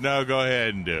 so no, go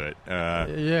ahead and do it. Yeah,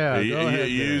 go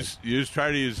ahead,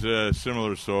 Try to use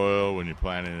similar soil when you're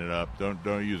planting it up.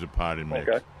 Don't use a potted mix.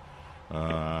 Okay.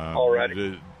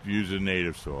 Alrighty. Use a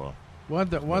native soil. One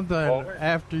thing,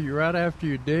 right after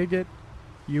you dig it,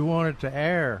 you want it to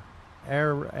air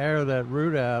that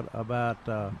root out about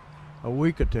a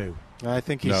week or two. I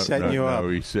think he's setting you up. No,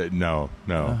 he said no.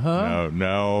 What?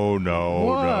 No.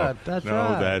 That's no,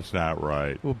 right. that's not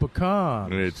right. Well, pecans.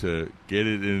 It's get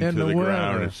it into the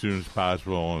ground as soon as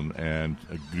possible and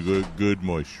a good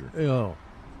moisture. Oh.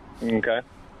 Okay.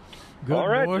 Good All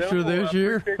right, moisture gentlemen, this I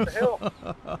year. appreciate the help.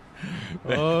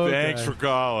 Okay. Thanks for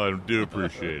calling. Do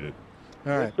appreciate it.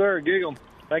 All right. Yes, sir. Giggle.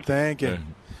 Thank you.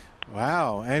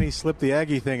 Wow, and he slipped the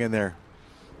Aggie thing in there.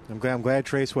 I'm glad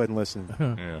Trace wasn't listening.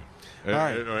 Yeah. All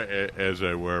right. As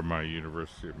I wear my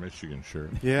University of Michigan shirt.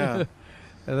 Yeah.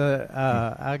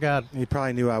 I got. He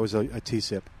probably knew I was a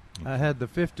T-sip. I had the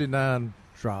 59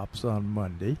 drops on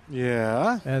Monday.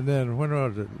 Yeah. And then when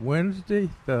was it? Wednesday.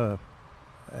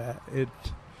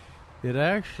 It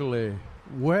actually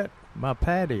wet my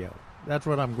patio. That's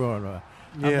what I'm going with.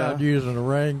 I'm Yeah. not using a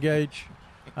rain gauge.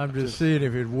 I'm just seeing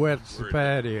if it wets the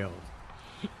patio.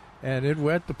 And it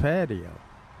wet the patio.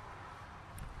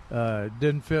 It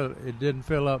didn't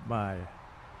fill up my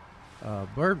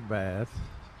bird bath.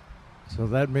 So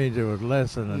that means it was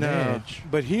less than an inch.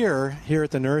 But here at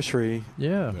the nursery,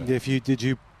 Yeah. did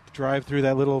you drive through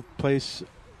that little place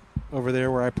over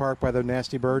there where I parked by the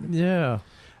Nasty Bird? Yeah.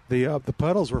 The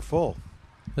puddles were full.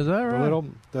 Is that right?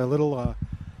 The little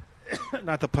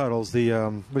not the puddles, the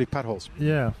potholes.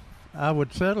 Yeah. I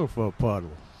would settle for a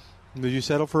puddle. Did you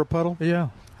settle for a puddle? Yeah.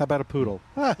 How about a poodle?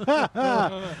 Maybe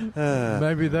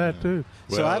that too.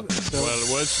 Well,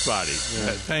 it was spotty.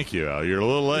 Yeah. Thank you, Al. You're a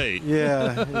little late.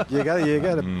 Yeah, you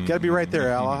gotta be right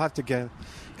there, Al. I'll have to kind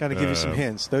of give you some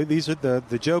hints. These are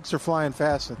the jokes are flying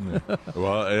fast.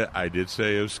 Well, I did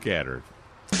say it was scattered.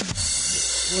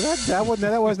 Well,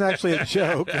 that wasn't actually a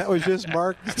joke. That was just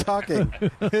Mark talking.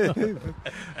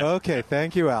 Okay,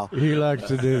 thank you, Al. He likes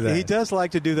to do that. He does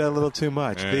like to do that a little too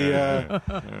much.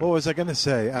 What was I going to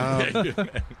say?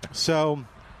 So,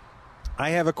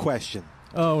 I have a question.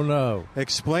 Oh no!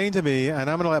 Explain to me, and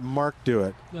I'm going to let Mark do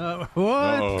it.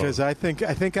 What? Because I think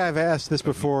I've asked this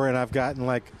before, and I've gotten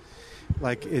like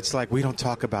it's like we don't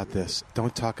talk about this.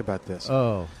 Don't talk about this.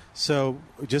 Oh. So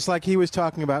just like he was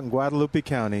talking about in Guadalupe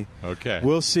County, okay,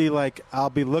 we'll see. Like I'll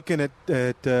be looking at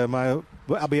I'll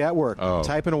be at work,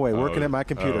 typing away, working at my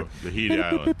computer. The heat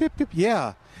island.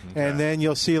 Yeah, Okay. and then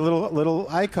you'll see a little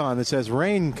icon that says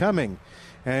rain coming,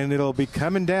 and it'll be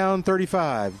coming down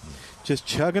 35, just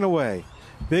chugging away,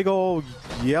 big old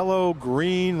yellow,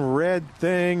 green, red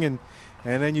thing, and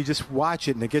then you just watch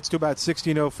it, and it gets to about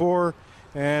 1604,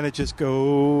 and it just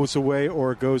goes away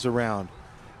or it goes around.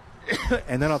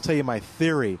 And then I'll tell you my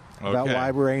theory about why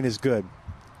rain is good.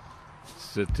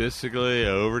 Statistically,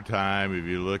 over time, if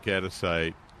you look at a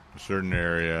site, a certain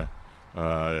area,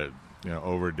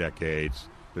 over decades,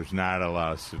 there's not a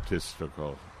lot of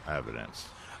statistical evidence.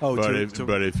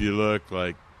 But if you look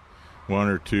like 1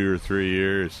 or 2 or 3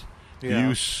 years,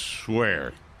 you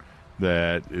swear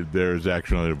that there's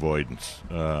actually avoidance.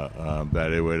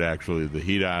 That it would actually, the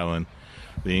heat island,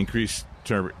 the increased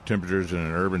temperatures in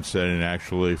an urban setting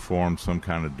actually form some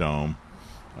kind of dome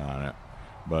on it.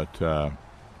 But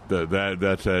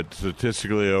that's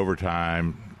statistically over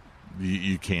time,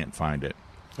 you can't find it.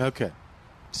 Okay.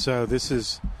 So this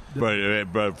is...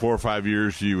 But 4 or 5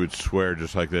 years, you would swear,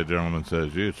 just like that gentleman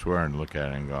says, you'd swear and look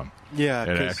at it and go, yeah,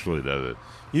 it actually does it.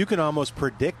 You can almost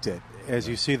predict it as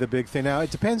you see the big thing. Now,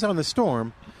 it depends on the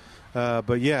storm,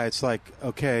 but yeah, it's like,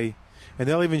 okay... And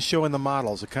they'll even show in the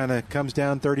models. It kind of comes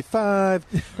down 35,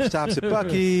 stops at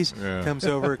Buc-ee's, comes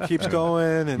over, keeps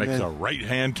going. And makes a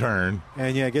right-hand turn.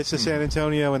 And, gets to San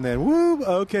Antonio, and then, whoop,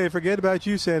 okay, forget about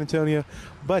you, San Antonio.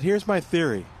 But here's my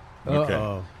theory.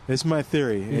 Uh-oh. This is my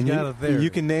theory. He's got a theory. You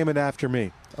can name it after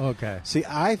me. Okay. See,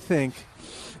 I think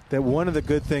that one of the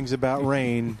good things about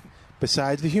rain,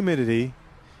 besides the humidity,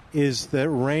 is that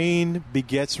rain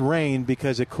begets rain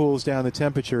because it cools down the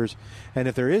temperatures. And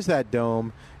if there is that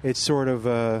dome, it sort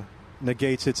of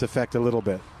negates its effect a little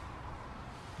bit.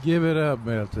 Give it up,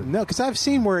 Milton. No, because I've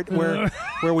seen where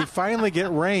we finally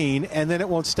get rain and then it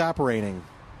won't stop raining.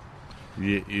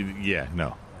 Yeah,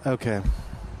 no. Okay.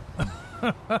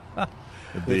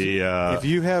 If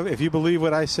you believe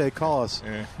what I say, call us.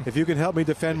 If you can help me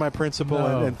defend my principle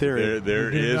and theory. There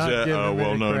is a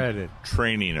well-known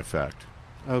training effect.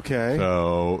 Okay.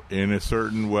 So in a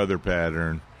certain weather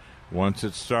pattern, once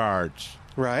it starts,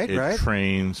 it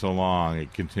trains along.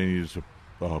 It continues to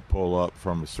pull up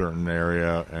from a certain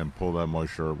area and pull that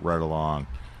moisture right along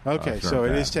Okay, so turned it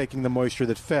back. is taking the moisture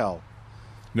that fell.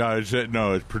 No,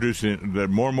 it's producing. The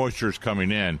more moisture is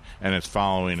coming in, and it's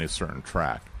following a certain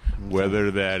track. Okay.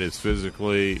 Whether that is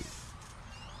physically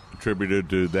attributed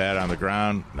to that on the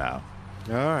ground, no.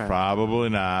 All right. Probably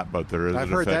not, but there is. I've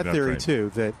an heard effect that on theory, rain.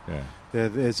 too, that, Yeah.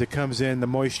 that as it comes in, the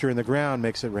moisture in the ground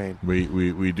makes it rain.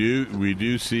 We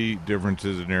do see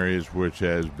differences in areas which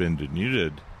has been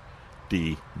denuded,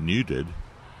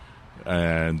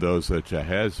 and those that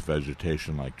has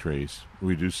vegetation like trees.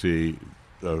 We do see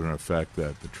an effect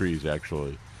that the trees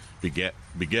actually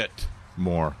beget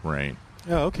more rain.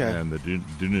 Oh, okay. And the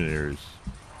denuded areas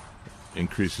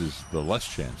increases the less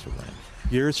chance of rain.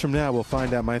 Years from now, we'll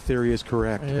find out my theory is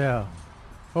correct. Yeah.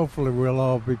 Hopefully we'll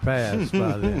all be passed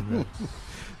by then.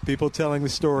 People telling the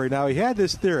story. Now, he had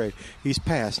this theory. He's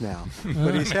passed now.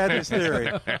 But he's had this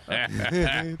theory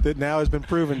that now has been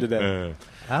proven today.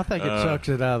 I think it sucks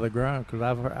it out of the ground because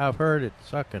I've heard it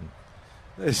sucking.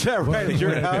 Is that right at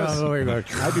your house?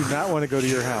 Like, I do not want to go to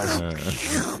your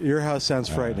house. Your house sounds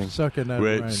frightening. Sucking that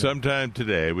Wait, rain. sometime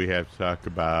today we have to talk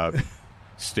about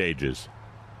stages.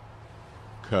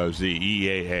 Because the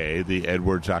EAA, the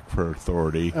Edwards Aquifer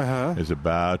Authority, is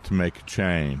about to make a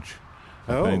change.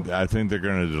 I think they're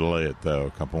going to delay it, though,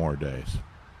 a couple more days.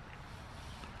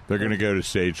 They're going to go to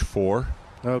stage 4.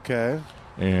 Okay.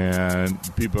 And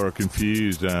people are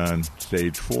confused on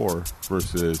stage 4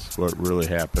 versus what really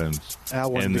happens.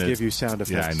 Al wanted to give you sound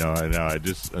effects. Yeah, I know.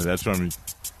 That's what I'm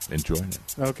enjoying it.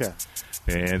 Okay.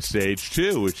 And stage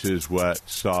 2, which is what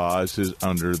SAWS is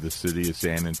under the city of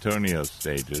San Antonio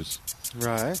stages.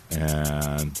 Right.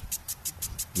 And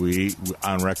we,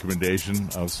 on recommendation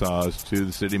of SAWS to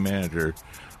the city manager,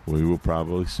 we will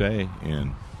probably stay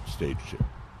in stage 2.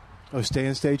 Oh, stay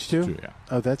in stage 2? Yeah.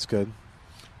 Oh, that's good.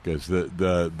 Because the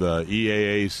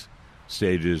EAA's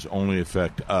stages only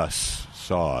affect us,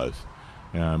 SAWS,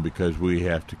 because we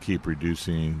have to keep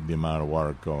reducing the amount of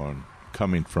water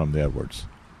coming from the Edwards.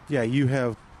 Yeah, you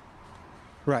have...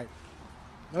 Right.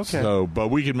 Okay. So, but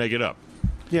we can make it up.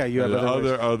 Yeah, you have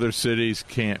other cities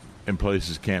can't and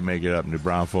places can't make it up. New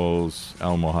Braunfels,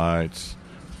 Alamo Heights,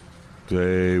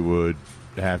 they would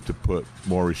have to put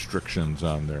more restrictions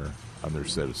on their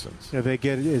citizens. Yeah, they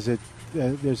get. Is it?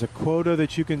 There's a quota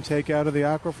that you can take out of the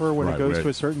aquifer when it goes to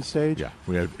a certain stage. Yeah,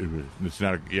 we have. It's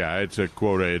not. It's a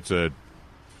quota. It's a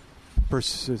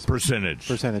percentage.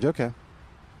 Percentage. Okay.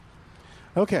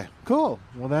 Okay. Cool.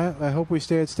 Well, I hope we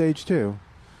stay at stage 2.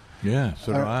 Yeah.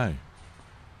 So do I.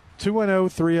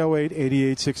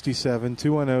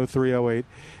 210-308-8867,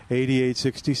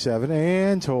 210-308-8867,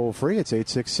 and toll free, it's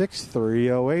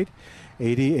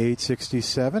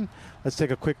 866-308-8867. Let's take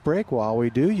a quick break. While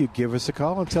we do, you give us a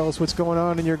call and tell us what's going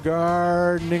on in your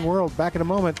gardening world. Back in a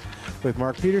moment with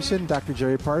Mark Peterson, Dr.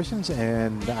 Jerry Parsons,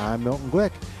 and I'm Milton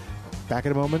Glick. Back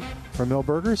in a moment from Mill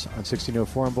Burgers on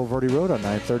 1604 on Boulevardy Road on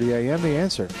 9:30 a.m. The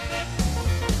Answer.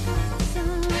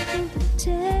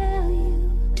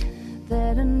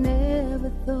 That I never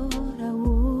thought I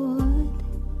would,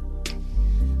 but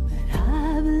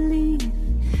I believe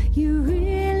you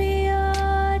really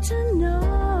ought to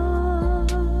know.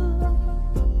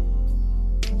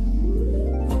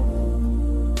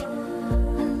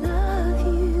 I love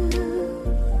you.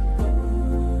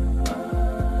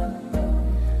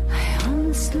 I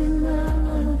honestly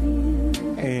love you.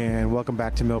 And welcome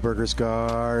back to Millburgers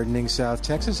Gardening, South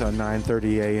Texas on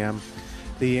 9:30 a.m.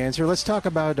 The Answer. Let's talk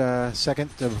about a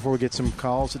second before we get some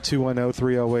calls at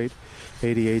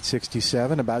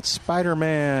 210-308-8867 about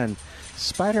Spider-Man.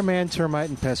 Spider-Man Termite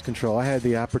and Pest Control. I had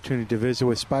the opportunity to visit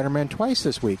with Spider-Man twice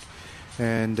this week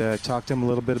and talk to him a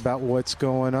little bit about what's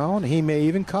going on. He may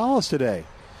even call us today.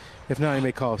 If not, he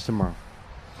may call us tomorrow.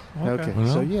 Okay.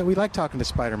 Well. So, yeah, we like talking to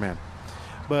Spider-Man.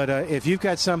 But if you've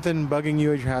got something bugging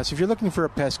you at your house, if you're looking for a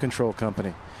pest control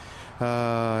company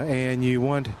and you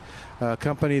want a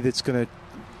company that's going to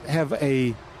have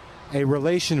a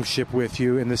relationship with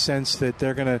you in the sense that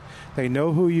they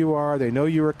know who you are, they know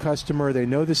you're a customer, they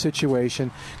know the situation.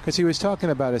 Because he was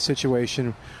talking about a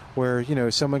situation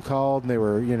where someone called and they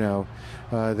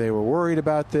were worried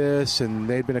about this and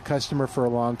they'd been a customer for a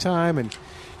long time, and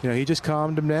he just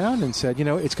calmed them down and said,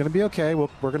 it's going to be okay. We're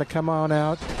going to come on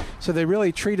out. So they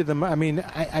really treated them. I mean,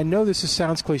 I know this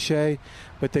sounds cliche,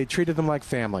 but they treated them like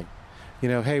family.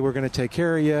 Hey, we're going to take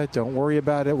care of you. Don't worry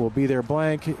about it. We'll be there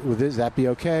blank. Will that be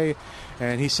okay?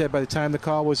 And he said by the time the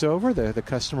call was over, the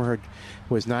customer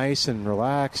was nice and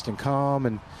relaxed and calm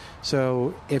and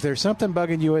So if there's something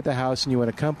bugging you at the house and you want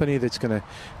a company that's going to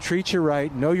treat you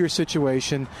right, know your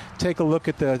situation, take a look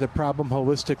at the problem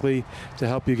holistically to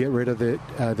help you get rid of it,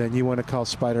 then you want to call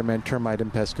Spider-Man Termite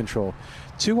and Pest Control.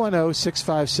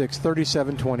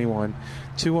 210-656-3721,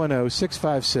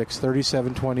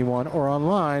 210-656-3721, or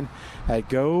online at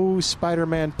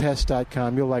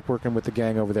GoSpidermanPest.com. You'll like working with the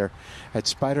gang over there at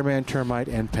Spider-Man Termite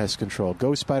and Pest Control.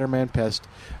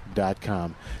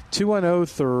 GoSpidermanPest.com.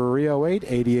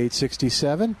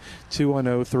 210-308-8867,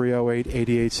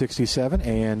 210-308-8867,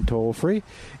 and toll free.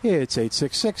 It's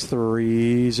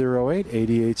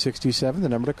 866-308-8867, the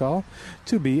number to call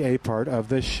to be a part of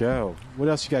the show. What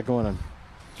else you got going on?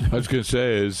 I was going to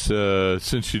say is,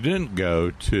 since you didn't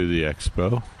go to the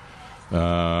expo,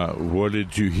 what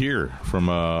did you hear from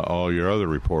all your other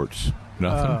reports?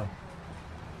 Nothing?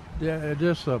 Yeah,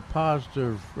 just a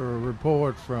positive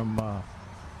report from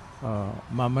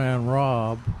my man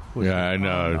Rob. Yeah, I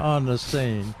know. On the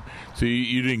scene. So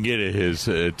you didn't get his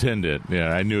attendant.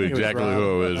 Yeah, I knew exactly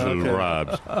who it was. Okay. It was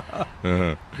Rob's.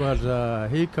 But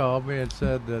he called me and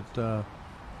said that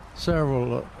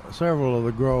several of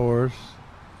the growers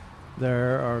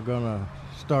there are going to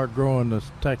start growing the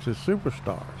Texas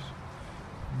Superstars,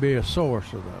 be a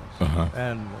source of those.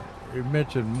 And he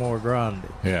mentioned More Grande.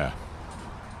 Yeah.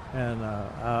 And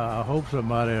I hope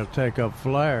somebody will take up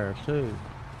Flair, too.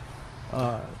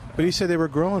 But he said they were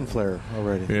growing Flair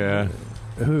already. Yeah.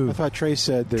 Who? I thought Trey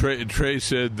said that. Trey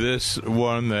said this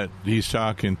one that he's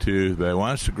talking to that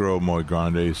wants to grow More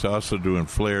Grande. He's also doing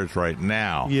Flairs right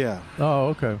now. Yeah. Oh,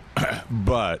 okay.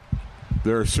 But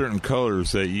there are certain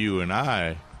colors that you and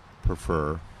I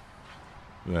prefer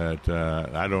that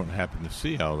I don't happen to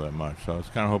see all that much. So I was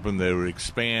kind of hoping they would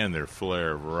expand their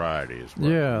Flair varieties.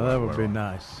 Yeah, that would be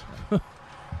nice.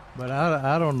 But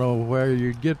I don't know where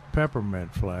you get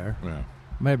peppermint Flair. Yeah.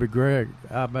 Maybe Greg.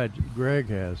 I bet Greg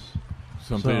has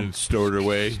something stored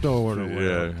away.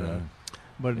 Yeah.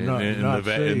 But not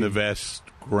in the Vest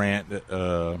Grant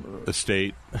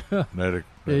estate.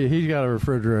 He's got a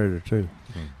refrigerator too.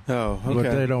 Oh, okay. But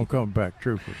they don't come back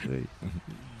true for seed.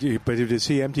 But does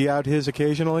he empty out his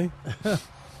occasionally?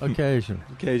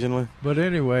 Occasionally. But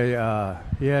anyway,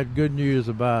 he had good news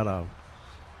about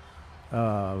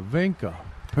Vinca,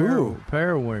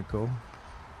 periwinkle,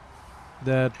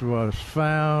 that was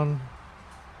found.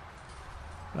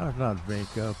 No, it's not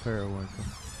Vinca, periwinkle.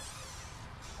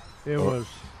 It was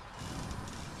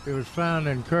found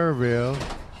in Kerrville,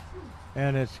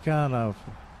 and it's kind of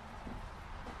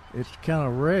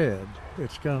red.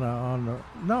 It's kind of on the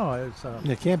it's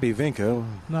it can't be Vinca.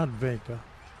 Not Vinca.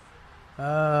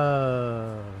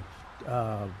 I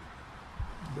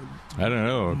don't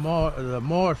know.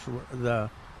 The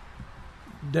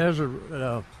desert.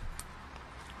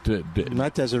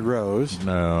 Not Desert Rose.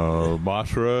 No,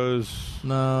 Moss Rose.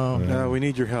 No, we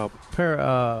need your help.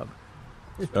 Rob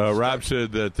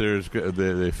said that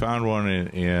they found one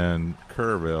in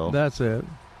Kerrville. That's it.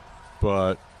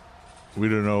 But we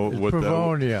don't know what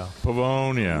Pavonia.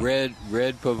 Pavonia. Red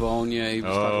Pavonia. He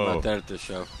was talking about that at the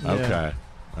show. Yeah. Okay.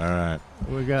 All right.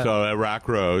 We got so Rock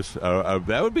Rose.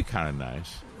 That would be kind of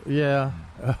nice. Yeah.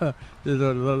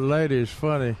 The lady is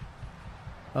funny.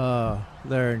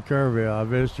 There in Kerrville, I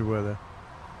visited with her.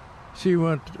 She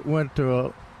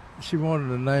she wanted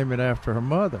to name it after her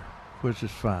mother, which is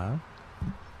fine.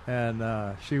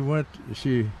 And she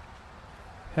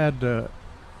had the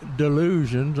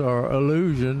delusions or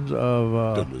illusions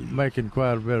of making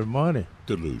quite a bit of money.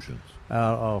 Delusions.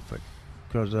 Out off it.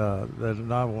 Because there's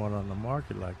not one on the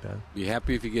market like that. Be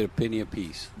happy if you get a penny a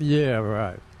piece. Yeah,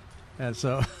 right. And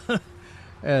so,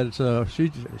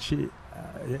 she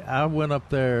I went up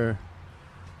there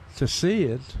to see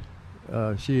it.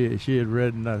 She had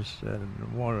written us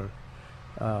and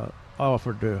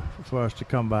offered for us to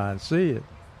come by and see it.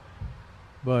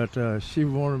 But she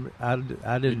wanted me.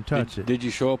 I didn't touch it. Did you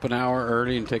show up an hour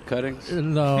early and take cuttings?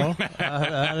 No,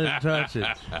 I didn't touch it.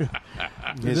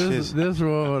 This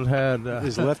woman had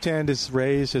his left hand is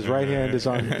raised, his right hand is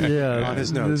on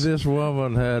his notes. This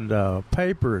woman had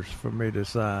papers for me to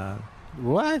sign.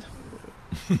 What?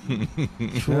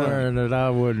 Swearing that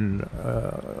I wouldn't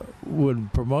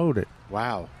promote it.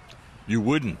 Wow. You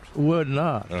wouldn't? Would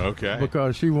not. Okay.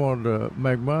 Because she wanted to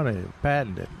make money,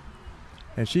 patent it.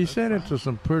 And she sent it to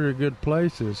some pretty good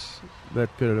places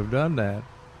that could have done that,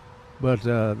 but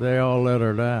they all let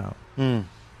her down.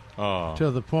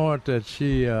 To the point that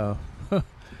she, I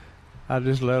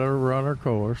just let her run her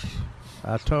course.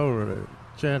 I told her that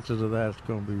chances of that's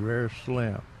going to be very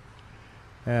slim.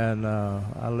 And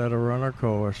I let her run her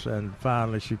course, and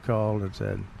finally she called and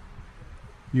said,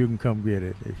 "You can come get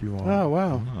it if you want." Oh,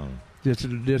 wow.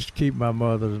 Just keep my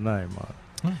mother's name on it.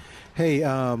 Hey,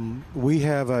 we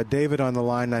have David on the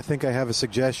line. I think I have a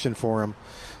suggestion for him,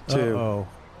 too. Uh-oh.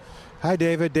 Hi,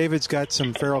 David. David's got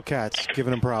some feral cats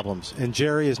giving him problems, and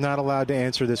Jerry is not allowed to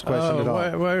answer this question at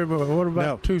all. Wait, what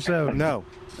about 270? No.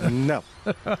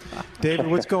 David,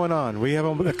 what's going on? We have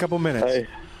a couple minutes. Hey.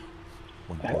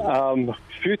 A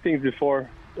few things before.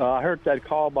 I heard that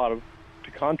call about a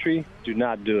pecan tree. Do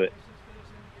not do it.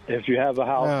 If you have a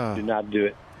house, do not do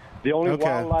it. The only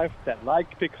wildlife that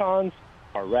like pecans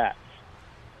are rats.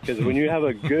 Because when you have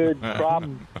a good crop,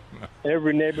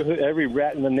 every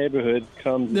rat in the neighborhood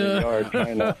comes in the yard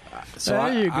trying to. So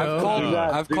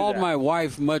I've called my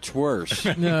wife much worse.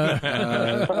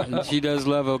 And she does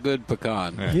love a good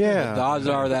pecan. Yeah. But the odds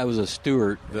are that was a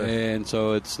Stewart, and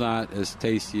so it's not as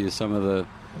tasty as some of the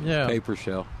paper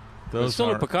shell. It's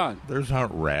still a pecan. Those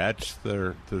aren't rats.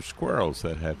 They're squirrels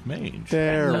that have mange.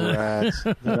 They're rats.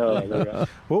 No, they're rats.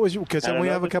 What was? Because we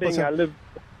have a couple. I live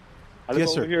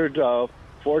yes, over here at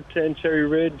 410 Cherry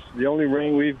Ridge. The only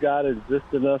rain we've got is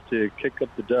just enough to kick up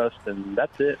the dust, and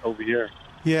that's it over here.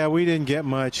 Yeah, we didn't get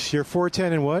much. You're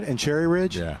 410 and what? In Cherry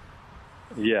Ridge? Yeah.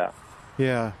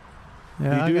 Yeah,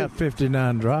 I got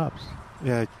 59 drops.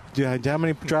 Yeah. How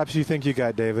many drops do you think you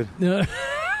got, David?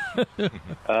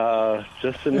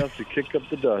 Just enough to kick up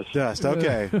the dust.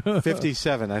 Okay.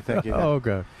 57, I think you got.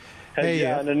 Okay. Hey,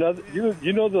 and another,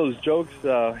 you know those jokes,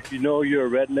 you know you're a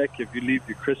redneck if you leave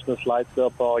your Christmas lights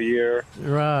up all year.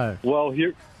 Right. Well,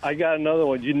 here, I got another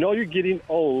one. You know you're getting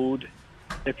old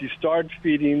if you start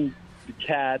feeding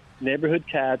the neighborhood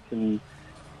cats, and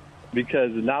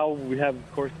because now we have,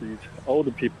 of course, these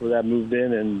older people that moved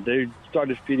in, and they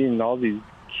started feeding all these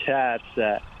cats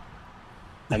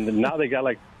and now they got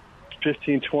like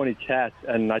 15, 20 cats.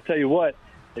 And I tell you what,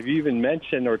 if you even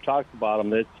mention or talk about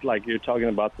them, it's like you're talking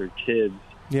about their kids.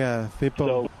 Yeah,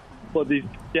 people. So these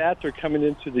cats are coming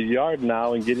into the yard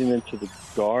now and getting into the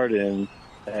garden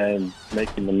and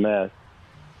making a mess.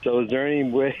 So is there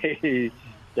any way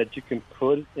that you can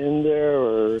put in there,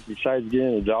 or besides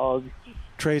getting a dog?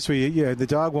 Trace, the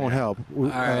dog won't help. All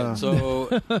right,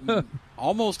 so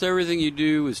almost everything you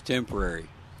do is temporary.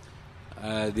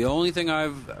 The only thing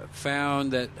I've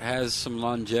found that has some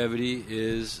longevity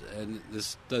is, and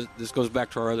this goes back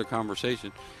to our other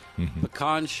conversation,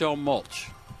 pecan shell mulch.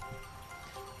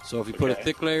 So if you put a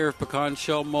thick layer of pecan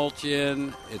shell mulch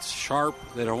in, it's sharp.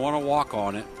 They don't want to walk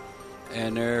on it,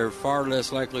 and they're far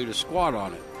less likely to squat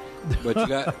on it. But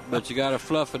you got to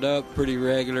fluff it up pretty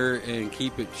regular and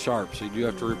keep it sharp. So you do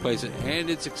have to replace it, and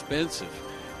it's expensive.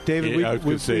 David, we've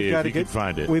got to get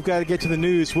find it. We've got to get to the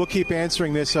news. We'll keep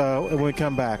answering this when we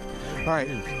come back. All right,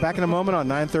 back in a moment on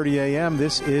 9:30 a.m.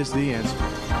 This is The Answer.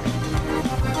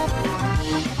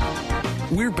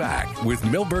 We're back with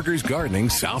Millburgers Gardening,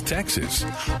 South Texas.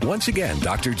 Once again,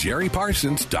 Dr. Jerry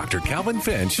Parsons, Dr. Calvin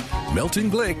Finch,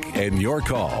 Milton Glick, and your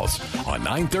calls on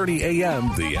 9:30 a.m.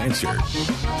 The Answer.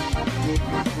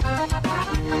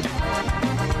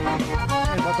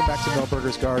 And welcome back to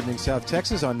Millburgers Gardening, South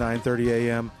Texas on 9:30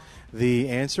 a.m. The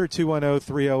Answer,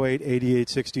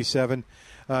 210-308-8867.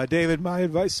 David, my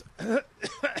advice,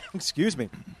 excuse me.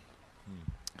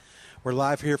 We're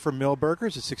live here from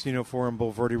Millburgers at 1604 on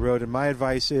Boulevardy Road, and my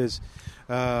advice is,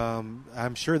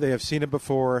 I'm sure they have seen it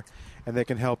before, and they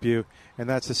can help you, and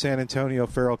that's the San Antonio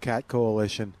Feral Cat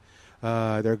Coalition.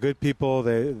 They're good people.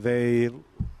 They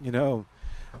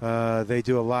do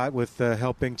a lot with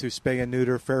helping to spay and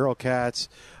neuter feral cats,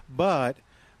 but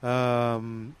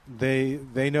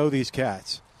they know these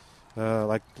cats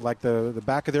like the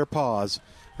back of their paws.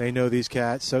 They know these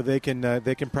cats, so they can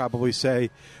probably say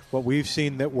what we've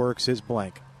seen that works is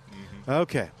blank.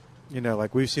 Okay,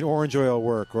 like we've seen orange oil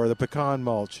work, or the pecan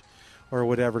mulch, or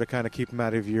whatever, to kind of keep them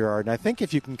out of your yard. And I think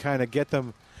if you can kind of get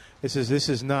them, this is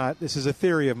a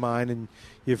theory of mine, and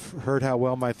you've heard how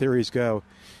well my theories go.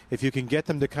 If you can get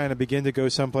them to kind of begin to go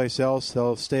someplace else,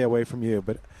 they'll stay away from you.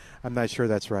 But I'm not sure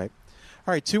that's right.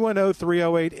 All right,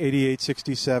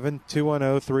 210-308-8867,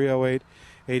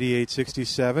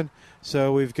 210-308-8867.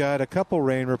 So we've got a couple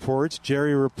rain reports.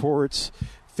 Jerry reports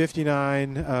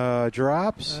 59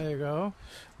 drops. There you go.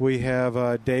 We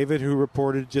have David, who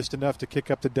reported just enough to kick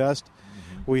up the dust.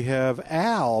 We have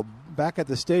Al back at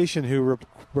the station, who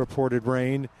reported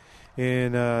rain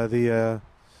in the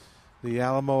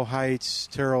Alamo Heights,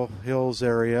 Terrell Hills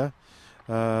area.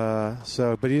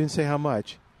 But he didn't say how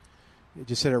much. He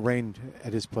just said it rained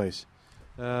at his place.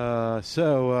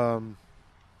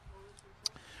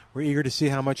 We're eager to see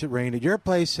how much it rained at your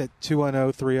place at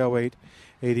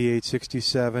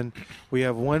 210-308-8867. We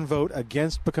have one vote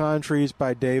against pecan trees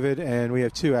by David, and we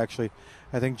have two, actually.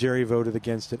 I think Jerry voted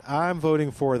against it. I'm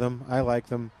voting for them. I like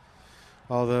them,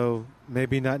 although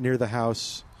maybe not near the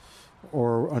house.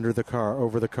 or under the car,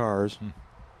 over the cars.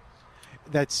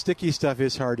 That sticky stuff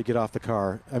is hard to get off the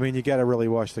car. I mean, you got to really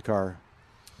wash the car.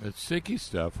 It's sticky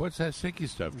stuff. What's that sticky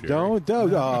stuff, Jerry? Don't.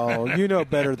 Oh, you know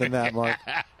better than that, Mark.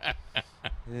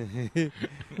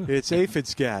 It's aphid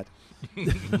scat.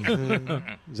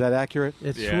 Is that accurate?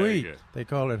 It's Yeah, sweet. good. They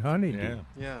call it honeydew.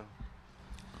 Yeah.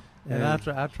 And I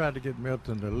tried to get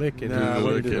Milton to lick it. No, He I said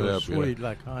wouldn't it do was it. sweet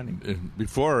like honey.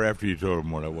 Before or after you told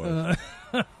him what it was?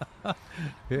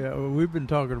 Yeah, well, we've been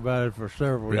talking about it for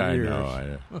several Yeah, years.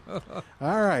 I know.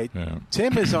 All right. Yeah.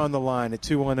 Tim is on the line at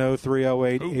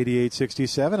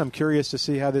 210-308-8867. I'm curious to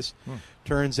see how this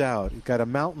turns out. You've got a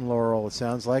mountain laurel, it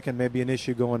sounds like, and maybe an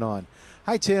issue going on.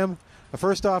 Hi, Tim.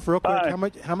 First off, real quick, Hi.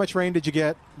 how much rain did you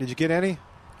get? Did you get any?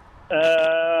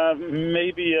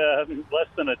 Maybe less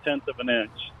than a tenth of an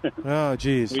inch. Oh,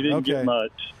 geez. We didn't Okay. get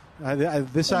much.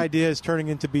 This idea is turning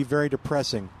into be very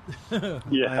depressing.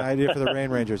 Yeah. My idea for the Rain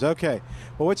Rangers. Okay.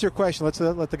 Well, what's your question? Let's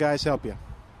let the guys help you.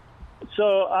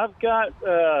 So I've got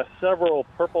several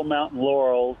purple mountain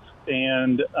laurels,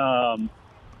 and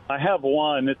I have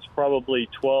one. It's probably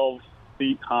 12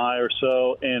 feet high or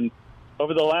so. And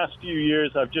over the last few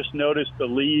years, I've just noticed the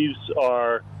leaves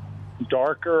are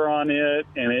darker on it,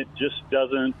 and it just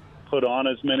doesn't put on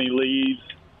as many leaves.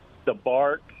 The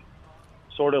bark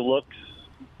sort of looks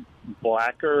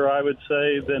blacker, I would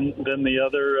say, than the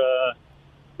others.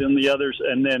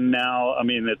 And then now, I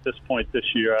mean, at this point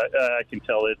this year, I can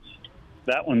tell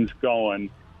that one's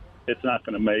going. It's not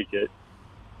going to make it.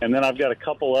 And then I've got a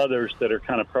couple others that are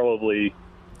kind of probably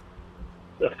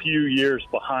a few years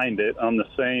behind it on the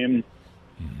same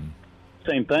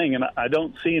thing. And I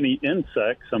don't see any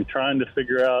insects. I'm trying to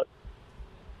figure out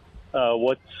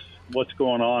what's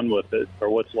going on with it, or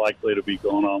what's likely to be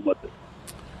going on with it.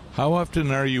 How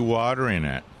often are you watering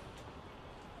it?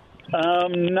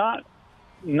 Not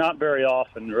very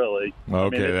often, really.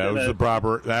 Okay, I mean,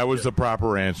 that was the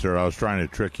proper answer. I was trying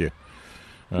to trick you.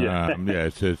 Yeah.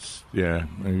 If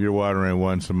you're watering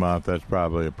once a month, that's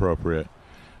probably appropriate.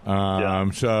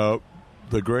 So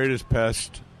the greatest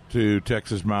pest to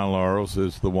Texas mountain laurels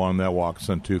is the one that walks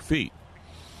on 2 feet.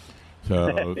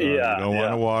 So you don't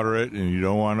want to water it, and you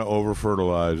don't want to over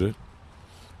fertilize it.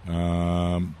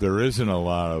 There isn't a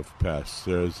lot of pests.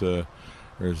 There's a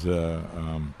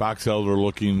box elder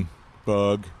looking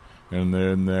bug, and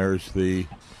then there's the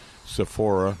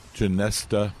Sephora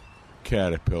genesta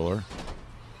caterpillar.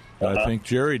 I think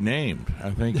Jerry named.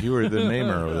 I think you were the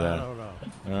namer of that.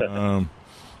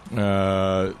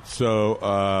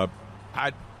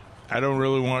 I don't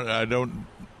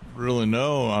really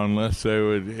know unless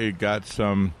it got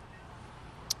some.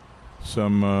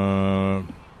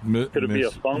 Could it be a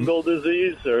fungal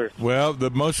disease, or? Well,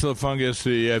 most of the fungus,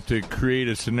 you have to create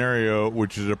a scenario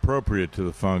which is appropriate to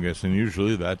the fungus, and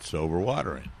usually that's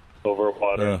overwatering. So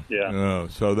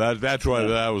that's why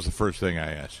that was the first thing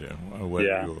I asked you.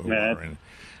 Whether you were watering.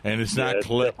 And it's not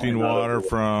collecting water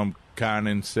from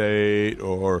condensate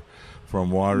or from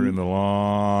watering the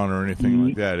lawn or anything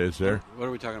like that, is there? What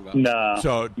are we talking about? No.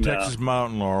 So Texas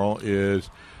mountain laurel is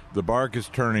the bark is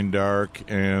turning dark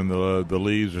and the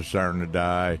leaves are starting to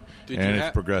die,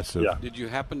 it's progressive. Did you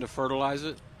happen to fertilize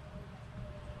it?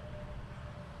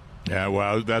 Yeah,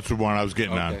 well, that's the one I was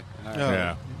getting on.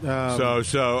 Right.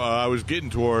 So I was getting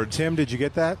towards. Tim, did you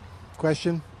get that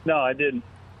question? No, I didn't.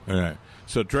 All right.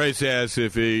 So Trace asked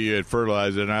if he had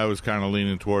fertilized it, and I was kind of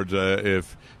leaning towards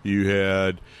if you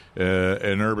had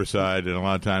an herbicide, and a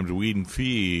lot of times weed and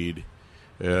feed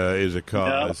is a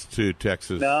cause to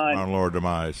Texas mountain laurel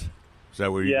demise. Is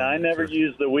that what you? Yeah, I never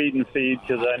use the weed and feed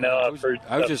because I know I was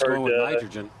just going with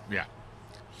nitrogen. Yeah.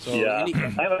 So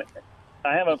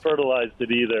I haven't fertilized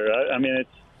it either. I mean, it's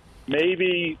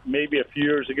maybe a few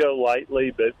years ago,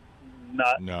 lightly, but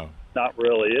not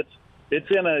really. It's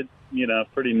in a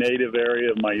pretty native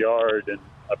area of my yard, and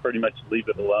I pretty much leave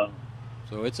it alone.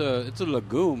 So it's a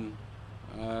legume,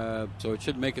 so it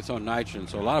should make its own nitrogen.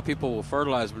 So a lot of people will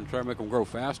fertilize them and try to make them grow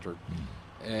faster,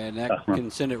 and that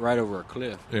can send it right over a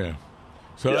cliff. Yeah.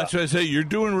 So that's why I say you're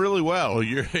doing really well.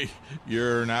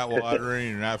 You're not watering,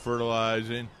 you're not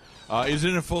fertilizing. Is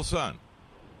it in full sun?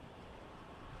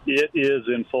 It is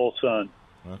in full sun.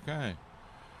 Okay.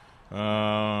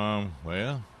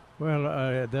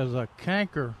 There's a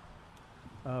canker,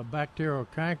 bacterial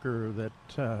canker that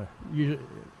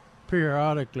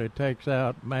periodically takes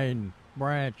out main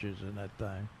branches in that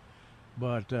thing,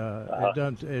 but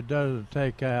it doesn't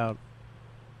take out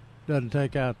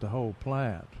the whole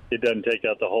plant. It doesn't take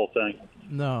out the whole thing.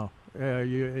 No,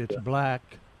 it's black,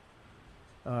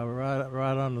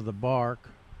 right under the bark,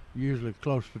 usually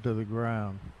closer to the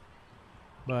ground.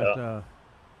 But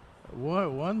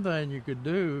one thing you could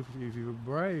do if you're a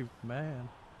brave man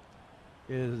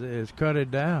is cut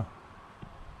it down.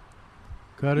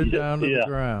 Cut it down to the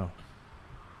ground.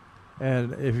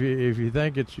 And if you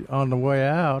think it's on the way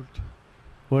out,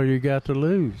 what do you got to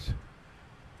lose?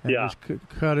 And just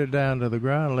cut it down to the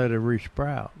ground and let it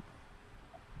resprout.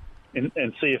 And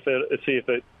see if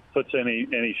it puts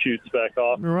any shoots back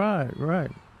off.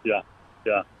 Right. Yeah.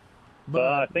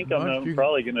 But I think I'm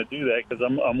probably going to do that because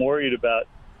I'm worried about.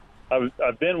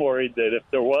 I've been worried that if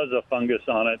there was a fungus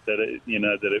on it, that it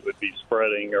would be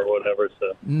spreading or whatever.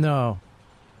 So no,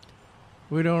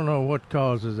 we don't know what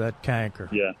causes that canker.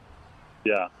 Yeah.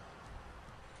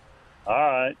 All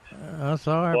right.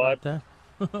 Sorry about that.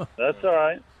 That's all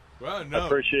right. Well, no, I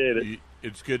appreciate it.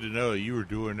 It's good to know that you were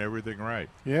doing everything right.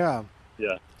 Yeah.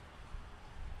 All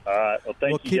right. Well,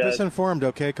 thank you, keep guys. us informed,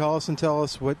 okay? Call us and tell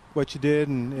us what you did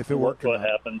and if it worked or what not.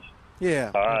 happens.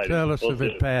 Yeah. All right. Tell us if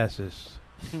it passes.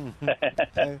 Thank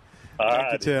you,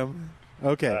 Tim.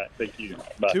 Okay. All right. Thank you.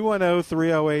 Bye.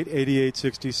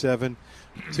 210-308-8867.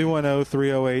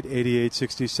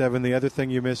 210-308-8867. The other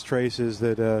thing you missed, Trace, is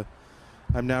that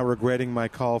I'm now regretting my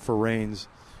call for rains.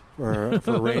 Or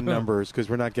for rain numbers because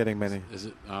we're not getting many. Is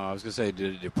it? I was going to say,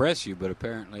 did it depress you? But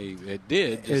apparently it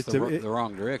did. Just the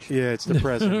wrong direction. Yeah, it's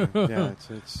depressing. Yeah,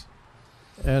 it's.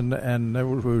 And we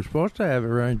were supposed to have it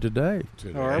rain today.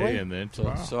 Are we? And then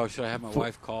tomorrow. So should I have my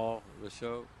wife call the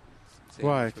show?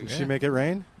 Why? Did she make it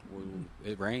rain? Well,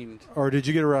 it rained. Or did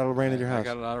you get a lot of rain in your house? I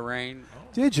got a lot of rain.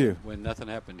 Did you? When nothing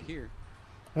happened here.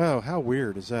 Oh, how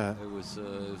weird is that? It was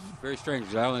very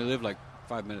strange. I only lived like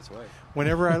 5 minutes away.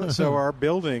 Whenever so our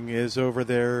building is over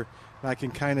there, I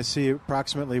can kind of see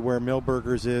approximately where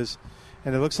Millburgers is,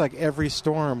 and it looks like every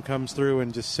storm comes through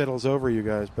and just settles over you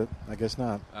guys, but I guess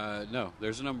not. No,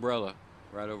 there's an umbrella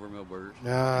right over Millburgers.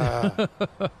 Ah.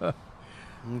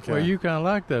 Okay. Well, you kind of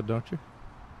like that, don't you?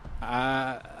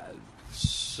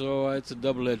 So it's a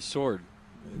double-edged sword.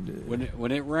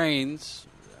 When it rains,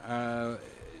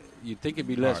 you'd think it'd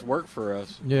be less work for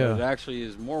us. Yeah. But it actually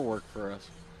is more work for us.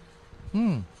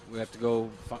 We have to go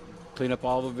clean up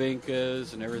all the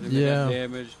vincas and everything that got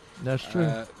damaged. That's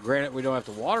true. Granted, we don't have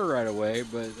to water right away,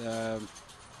 but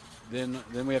then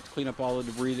we have to clean up all the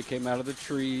debris that came out of the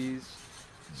trees.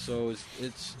 So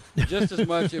it's just as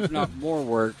much, if not more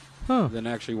work than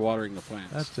actually watering the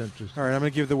plants. That's interesting. All right, I'm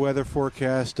going to give the weather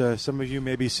forecast. Some of you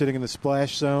may be sitting in the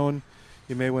splash zone.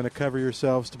 You may want to cover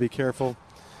yourselves to be careful.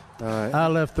 I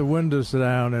left the windows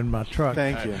down in my truck.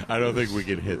 Thank you. I don't think we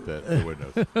can hit the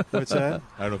windows. What's that?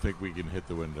 I don't think we can hit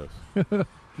the windows.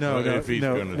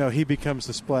 No, he becomes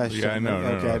the splash. Yeah, I know.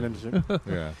 Okay, no.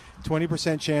 Yeah.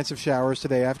 20% chance of showers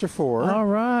today after 4. All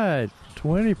right,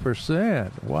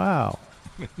 20%. Wow.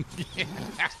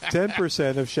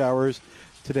 10% of showers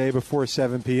today before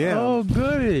 7 p.m. Oh,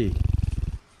 goody.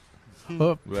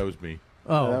 That was me.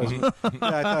 Oh. Yeah,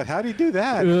 I thought, how did he do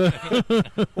that?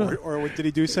 or did he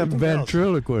do something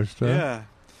Ventriloquist, huh? Yeah.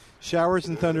 Showers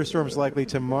and thunderstorms likely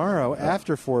tomorrow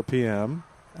after 4 p.m.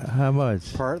 How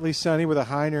much? Partly sunny with a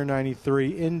high near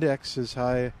 93. Index is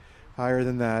higher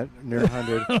than that, near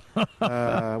 100.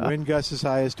 Wind gusts as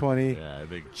high as 20. Yeah, I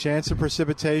think. Chance of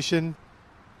precipitation.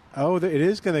 It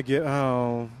is going to get.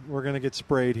 Oh, we're going to get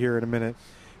sprayed here in a minute.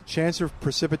 Chance of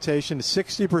precipitation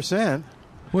 60%.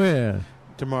 When?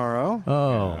 Tomorrow.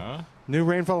 Oh. Yeah. New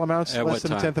rainfall amounts At less what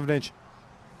than a time? tenth of an inch.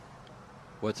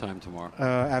 What time tomorrow?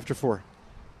 After 4.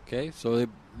 Okay, so they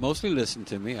mostly listen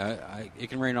to me. It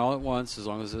can rain all at once as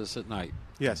long as it's at night.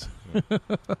 Yes.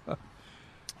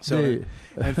 So,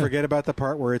 and forget about the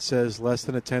part where it says less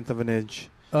than a tenth of an inch.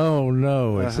 Oh,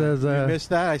 no. It says that. You missed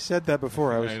that? I said that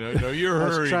before. I was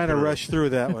trying to rush through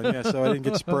that one, so I didn't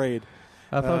get sprayed.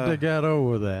 I thought they got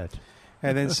over that.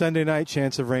 And then Sunday night,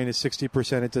 chance of rain is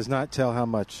 60%. It does not tell how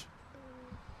much.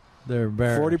 They're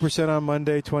embarrassed. 40% on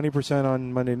Monday, 20%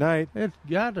 on Monday night. It's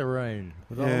got to rain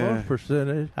with all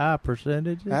those high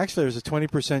percentages. Actually, there's a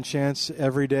 20% chance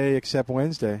every day except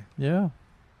Wednesday. Yeah.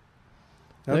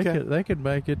 Okay. They could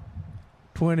make it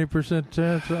 20%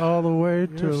 chance all the way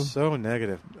You're to so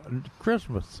negative.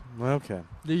 Christmas. Okay.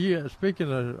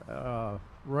 Speaking of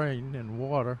rain and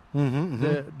water,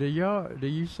 Mm-hmm. do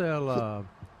you sell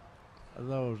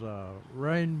those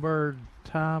Rainbird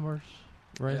timers?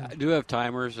 Yeah, I do have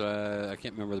timers. I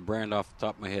can't remember the brand off the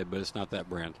top of my head, but it's not that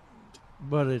brand.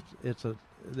 But it's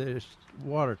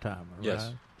water timer, yes.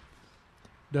 Right?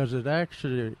 Does it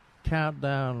actually count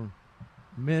down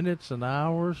minutes and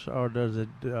hours, or does it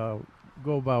go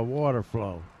by water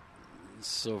flow?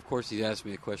 So, of course, he asked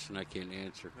me a question I can't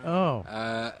answer.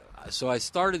 Oh. So I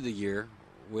started the year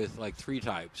with like 3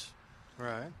 types.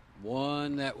 Right.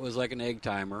 One that was like an egg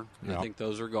timer. Yep. I think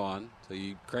those are gone. So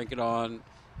you crank it on,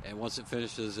 and once it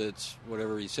finishes its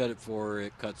whatever you set it for,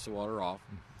 it cuts the water off.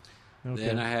 Okay.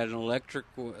 Then I had an electric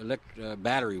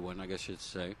battery one, I guess you'd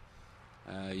say.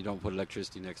 You don't put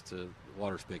electricity next to the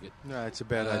water spigot. No, it's a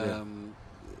bad idea.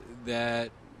 That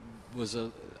was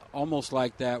almost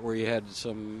like that, where you had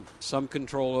some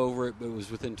control over it, but it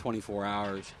was within 24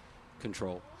 hours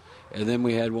control. And then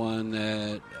we had one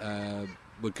that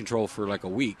would control for like a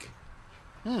week,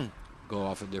 go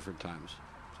off at different times.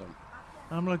 So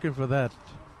I'm looking for that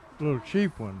little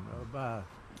cheap one. By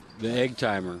the egg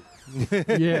timer.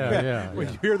 Yeah.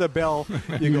 When you hear the bell,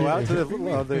 you go out to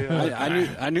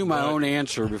the. I knew my own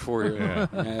answer before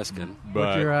asking.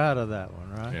 But you're out of that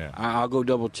one, right? Yeah. I'll go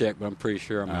double check, but I'm pretty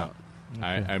sure I'm out. Okay.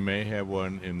 I may have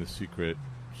one in the secret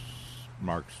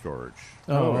marked storage.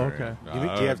 Oh, okay. Do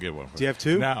you have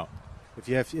two? Now, if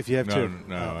you have two.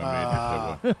 No,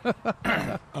 I made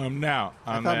it. Now,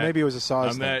 I thought maybe it was a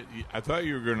Saws on that, I thought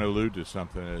you were going to allude to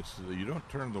something. It's that you don't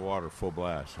turn the water full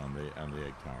blast on the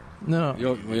egg timer. No,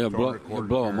 you'll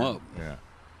blow them up.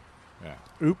 Yeah.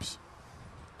 Oops.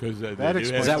 Because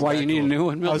Is that why you need a new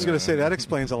one? I was going to say that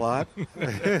explains a lot.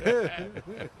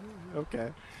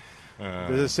 Okay.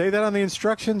 Does it say that on the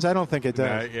instructions? I don't think it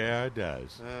does. Yeah, it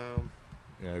does.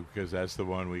 Yeah, because that's the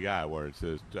one we got where it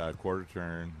says quarter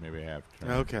turn, maybe half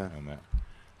turn. Okay. On that.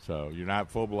 So you're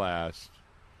not full blast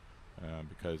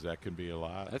because that can be a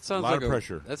lot. That sounds lot like of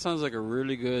pressure. That sounds like a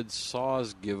really good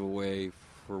Saws giveaway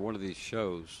for one of these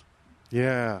shows.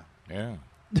 Yeah. Yeah.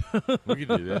 We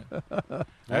could do that.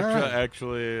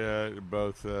 Actually,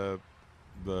 both the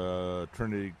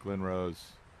Trinity Glen Rose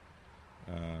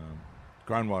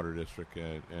groundwater district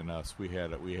and us, we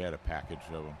had a package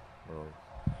of them, or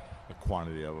a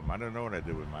quantity of them. I don't know what I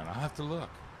did with mine. I'll have to look.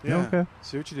 Yeah. Okay.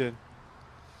 See what you did.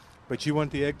 But you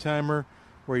want the egg timer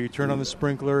where you turn on the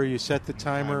sprinkler, you set the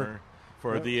timer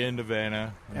for the end of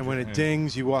Anna, and when it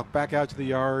dings, you walk back out to the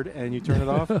yard and you turn it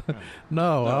off?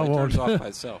 No, I it won't. turns off by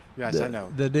itself. Yes, I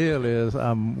know. The deal is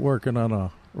I'm working on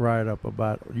a write-up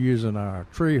about using our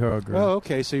tree hugger. Oh,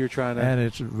 okay, so you're trying to... And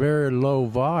it's very low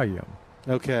volume.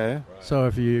 Okay. So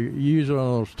if you use one of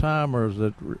those timers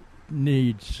that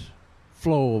needs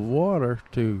flow of water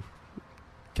to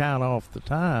count off the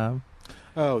time...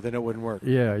 Oh, then it wouldn't work.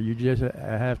 Yeah, you just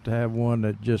have to have one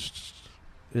that just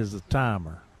is a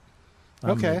timer.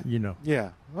 Okay.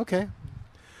 Yeah, okay.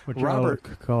 What Robert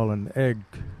y'all call an egg.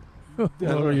 What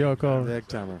do y'all call the it? egg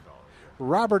timer.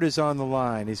 Robert is on the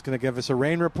line. He's going to give us a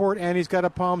rain report, and he's got a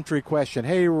palm tree question.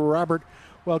 Hey, Robert,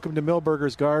 welcome to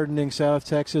Milberger's Gardening, South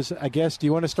Texas. I guess, do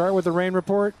you want to start with the rain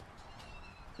report?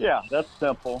 Yeah, that's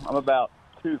simple. I'm about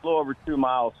a little over 2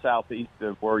 miles southeast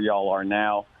of where y'all are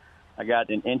now. I got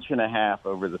 1.5 inches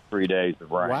over the 3 days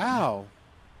of rain. Wow.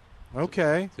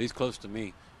 Okay. So he's close to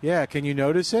me. Yeah, can you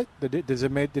notice it? Did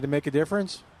it make a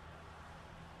difference?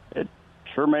 It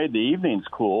sure made the evenings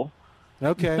cool.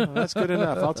 Okay, well, that's good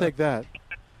enough. I'll take that.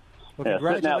 Well, yeah,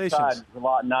 congratulations. sitting outside is a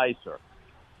lot nicer.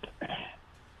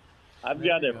 I've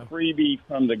got a freebie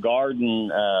from the garden,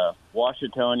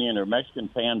 Washingtonian or Mexican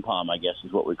fan palm, I guess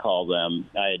is what we call them.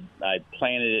 I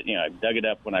planted it, I dug it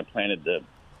up when I planted the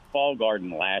fall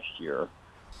garden last year.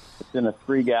 It's in a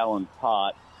 3-gallon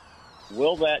pot.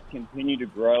 Will that continue to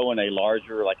grow in a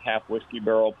larger, like half whiskey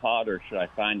barrel pot, or should I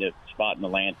find a spot in the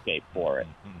landscape for it?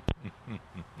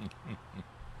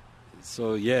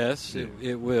 So, yes,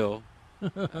 it will.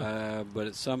 But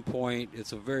at some point,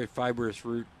 it's a very fibrous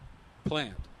root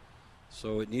plant.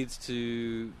 So it needs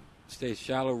to stay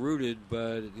shallow-rooted,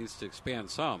 but it needs to expand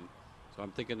some. So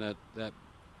I'm thinking that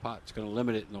pot's going to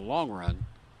limit it in the long run.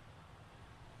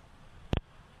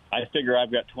 I figure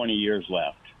I've got 20 years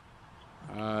left.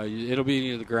 It'll be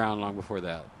near the ground long before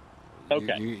that.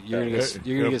 Okay. You're going to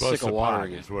get sick of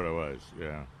watering it. That's what it was,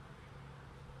 yeah.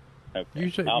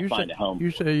 Okay. I'll find a home.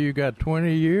 You say you got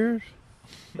 20 years?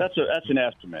 That's an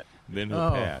estimate. Then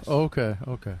he'll pass. Okay.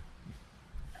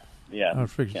 Yeah. I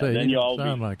was fixing to say, then you don't you'll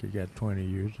sound like you got 20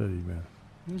 years. Does he, man?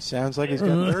 He sounds like he's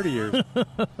got 30 years.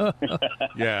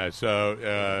 Yeah,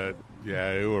 so,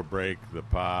 it will break the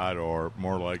pot, or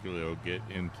more likely it'll get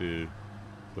into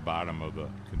the bottom of the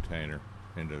container,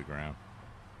 into the ground.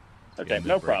 Okay,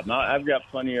 no problem. I've got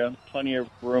plenty of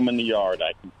room in the yard.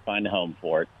 I can find a home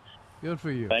for it. Good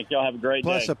for you. Thank y'all. Have a great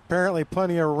Plus, day. apparently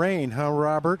plenty of rain, huh,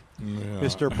 Robert? Yeah.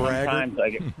 Mr. Braggart. Sometimes I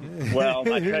get, well,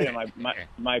 I tell you,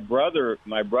 my brother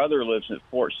lives at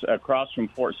across from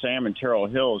Fort Sam in Terrell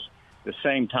Hills. The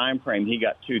same time frame, he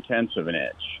got 0.2 of an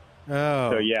inch.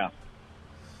 Oh. So yeah.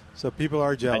 So people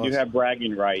are jealous. I do have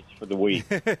bragging rights for the week.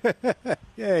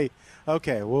 Yay.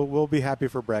 Okay, we'll be happy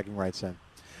for bragging rights then.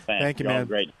 Thank you, y'all man. Have a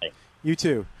great day. You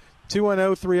too.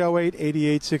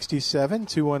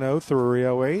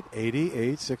 210-308-8867.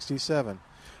 210-308-8867.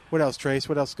 What else, Trace?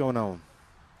 What else is going on?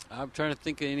 I'm trying to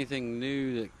think of anything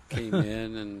new that came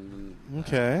in, and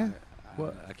Okay.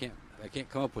 I can't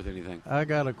come up with anything. I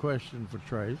got a question for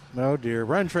Trace. Oh, dear.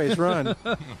 Run, Trace, run.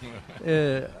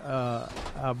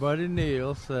 Our buddy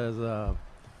Neil says,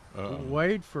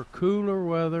 wait for cooler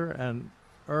weather and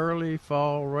early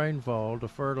fall rainfall to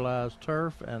fertilize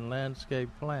turf and landscape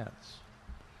plants.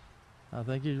 I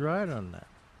think he's right on that.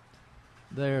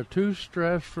 They are too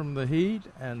stressed from the heat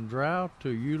and drought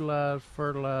to utilize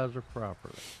fertilizer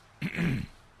properly.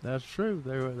 That's true.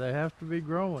 They have to be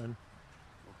growing.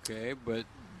 Okay, but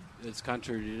it's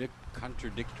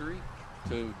contradictory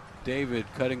to David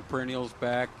cutting perennials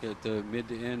back at the mid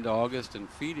to end August and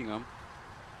feeding them.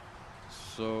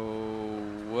 So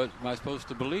what am I supposed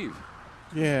to believe?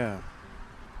 Yeah.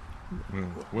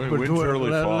 When's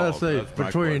early fall? Let's see. That's my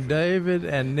Between question. David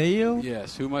and Neil?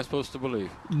 Yes, who am I supposed to believe?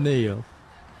 Neil.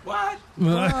 What?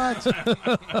 What?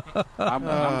 I'm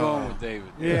going with David.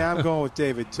 Yeah, I'm going with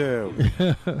David, too.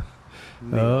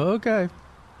 Okay.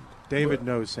 David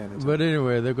knows San Antonio. But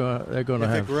anyway, they're going to If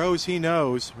have... it grows, he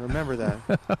knows. Remember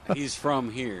that. He's from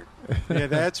here. Yeah,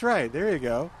 that's right. There you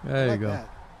go. There I you like go. That.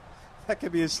 That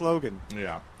could be a slogan.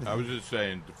 Yeah, I was just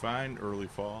saying, define early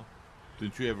fall.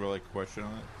 Didn't you ever like a question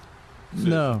on it?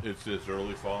 No. It says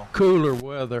early fall. Cooler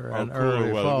weather and cooler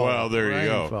early weather. fall. Well, there you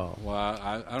go. rainfall. Well,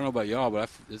 I don't know about y'all, but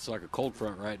it's like a cold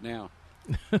front right now.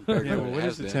 Yeah, well, what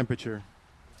is the temperature?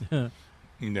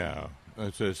 No,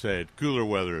 as I said, cooler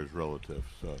weather is relative.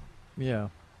 So Yeah.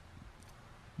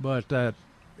 But that...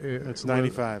 It's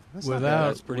 95. That's not bad. without,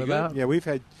 That's pretty without, good. Yeah, we've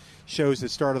had shows that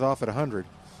started off at 100.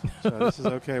 So this is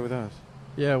okay with us.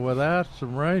 Yeah, without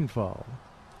some rainfall,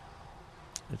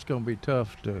 it's going to be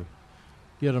tough to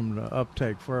get them to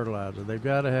uptake fertilizer. They've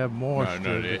got to have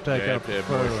moisture to take up the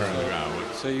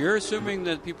fertilizer. So you're assuming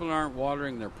that people aren't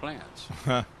watering their plants.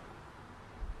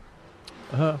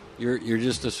 You're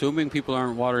just assuming people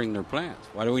aren't watering their plants.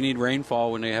 Why do we need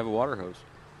rainfall when they have a water hose?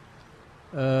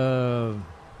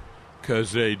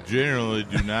 Because they generally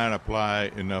do not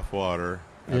apply enough water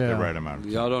at the right amount of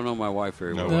time. Y'all don't know my wife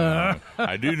very well. No,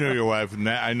 I do know your wife, and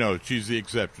I know she's the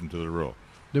exception to the rule.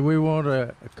 Do we want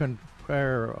to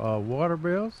compare water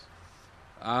bills?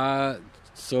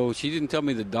 So she didn't tell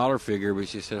me the dollar figure, but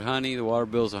she said, honey, the water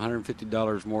bill's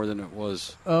 $150 more than it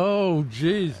was. Oh,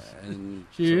 jeez. And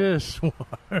She is smart.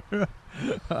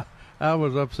 I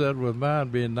was upset with mine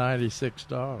being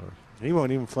 $96. He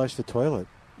won't even flush the toilet.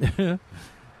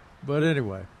 But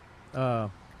anyway,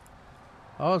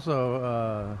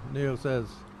 also Neil says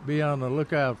be on the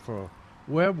lookout for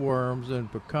webworms in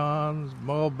pecans,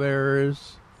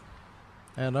 mulberries,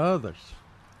 and others.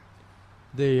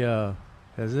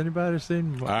 Has anybody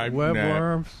seen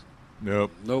webworms?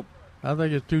 Nope. I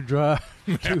think it's too dry,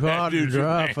 too hot and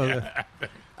dry for that.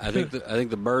 I think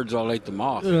the birds all ate the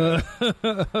moth. Well,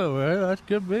 that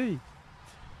could be.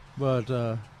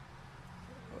 But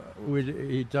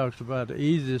he talks about the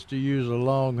easiest to use a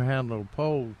long-handled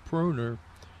pole pruner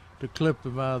to clip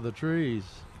them out of the trees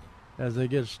as they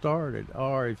get started.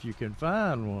 Or if you can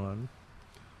find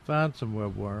some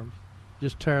webworms,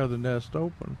 just tear the nest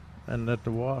open and let the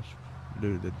wasp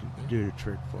do the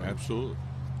trick for you. Absolutely.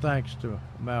 Thanks to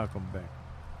Malcolm Beck.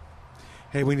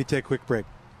 Hey, we need to take a quick break.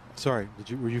 Sorry,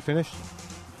 were you finished?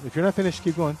 If you're not finished,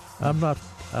 keep going. I'm not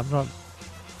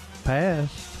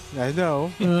past. I know.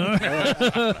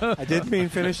 I didn't mean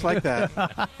finish like that. All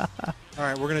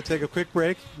right, we're going to take a quick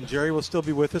break. Jerry will still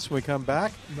be with us when we come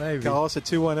back. Maybe. Call us at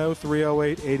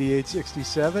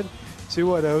 210-308-8867.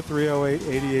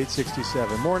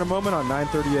 210-308-8867. More in a moment on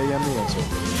 9:30 a.m. The Answer.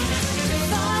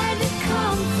 Find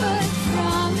comfort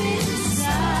from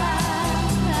inside.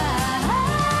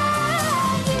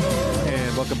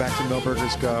 And welcome back to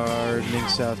Milberger's Gardening,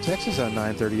 South Texas on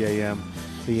 9:30 a.m.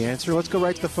 The Answer. Let's go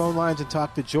right to the phone lines and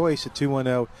talk to Joyce at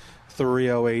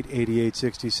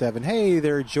 210-308-8867. Hey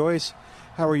there, Joyce.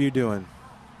 How are you doing?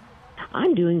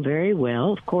 I'm doing very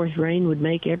well. Of course, rain would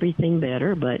make everything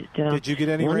better, but... Did you get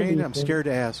any rain? I'm scared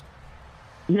to ask.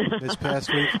 This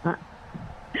past week?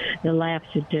 The laugh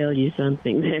should tell you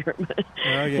something there.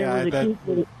 Oh, yeah, I bet.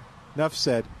 Enough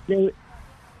said.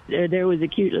 There was a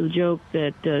cute little joke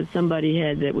that somebody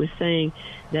had that was saying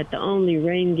that the only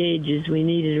rain gauges we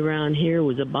needed around here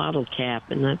was a bottle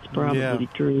cap, and that's probably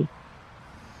true.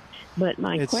 But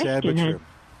my it's question sad, but has, true.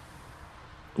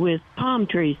 with palm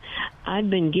trees, I've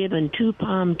been given 2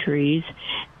 palm trees,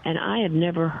 and I have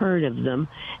never heard of them,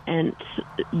 and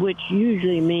which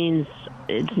usually means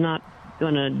it's not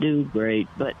going to do great.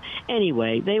 But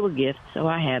anyway, they were gifts, so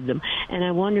I have them. And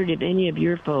I wondered if any of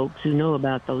your folks who know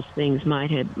about those things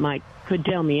could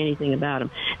tell me anything about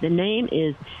them. The name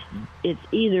it's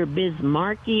either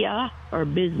Bismarckia or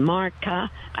Bismarcka.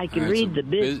 I can read the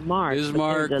Bismarck.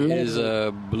 Bismarck is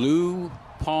a blue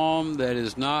palm that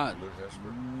is not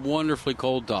wonderfully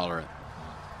cold tolerant.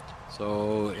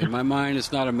 So in my mind,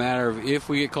 it's not a matter of if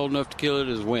we get cold enough to kill it,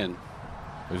 is when.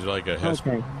 Is it like a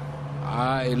Hesper?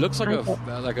 It looks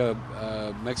like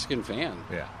a Mexican fan.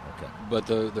 Yeah. Okay. But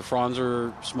the fronds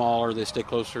are smaller. They stay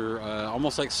closer,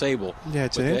 almost like sable. Yeah,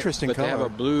 it's an interesting color. But they have a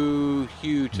blue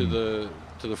hue to the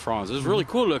fronds. It's really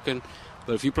cool looking.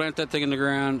 But if you plant that thing in the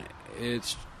ground,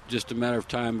 it's just a matter of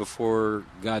time before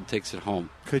God takes it home.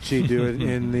 Could she do it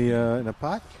in a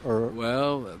pot, or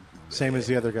same as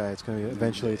the other guy? It's going to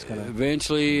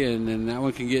eventually, and then that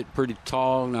one can get pretty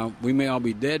tall. Now we may all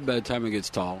be dead by the time it gets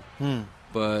tall.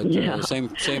 But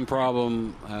same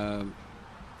problem.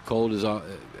 Cold is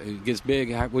it gets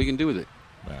big. What you can do with it?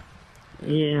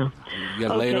 Yeah. You got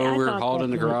to lay it over, haul it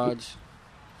in the garage.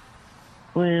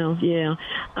 Well, yeah.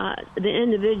 The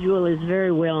individual is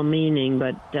very well-meaning,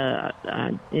 but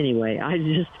anyway, I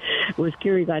just was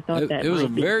curious. I thought that it was a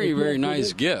very, very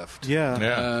nice gift.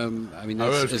 Yeah. I mean,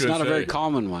 it's not a very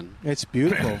common one. It's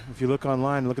beautiful. If you look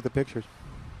online, look at the pictures.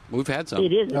 We've had some.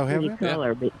 It is a pretty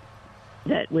color, but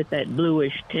with that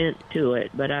bluish tint to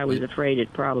it. But I was afraid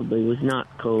it probably was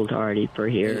not cold hardy for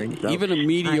here. And so even a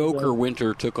mediocre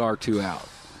winter took our two out.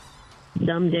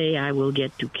 Someday I will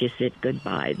get to kiss it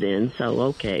goodbye then, so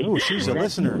okay. Oh, she's a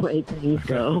listener. That's the way things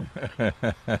go.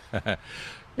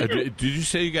 Did you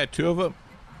say you got two of them?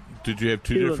 Did you have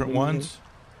two different ones?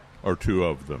 Or two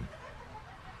of them?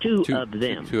 Two of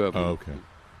them. Two of them. Oh, okay.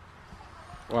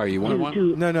 Why, you want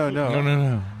one?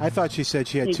 No. I thought she said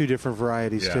she had two different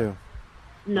varieties, too.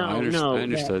 No, I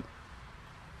understood.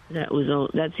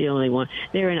 That's the only one.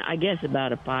 They're in, I guess,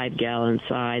 about a 5-gallon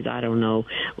size. I don't know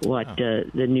what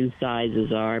the new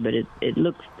sizes are, but it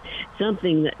looks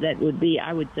something that would be,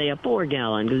 I would say, a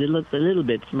 4-gallon because it looks a little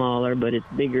bit smaller, but it's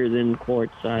bigger than quart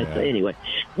size. Yeah. So anyway,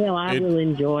 well, I will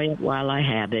enjoy it while I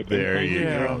have it. There you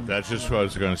go. That's just what I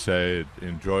was going to say.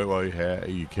 Enjoy it while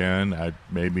you can. I'd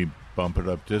maybe bump it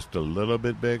up just a little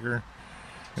bit bigger,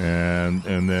 and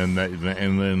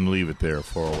then leave it there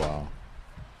for a while.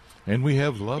 And we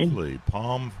have lovely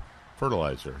palm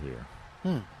fertilizer here.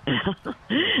 Well,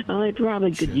 I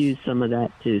probably could use some of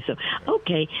that, too. So,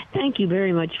 okay, thank you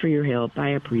very much for your help. I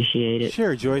appreciate it.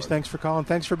 Sure, Joyce. Thanks for calling.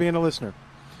 Thanks for being a listener.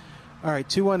 All right,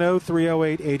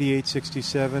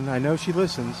 210-308-8867. I know she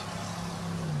listens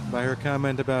by her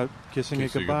comment about kissing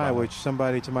it goodbye, which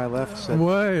somebody to my left said.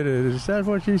 Wait, is that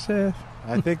what she said?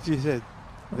 I think she said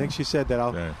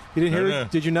that. You didn't hear her?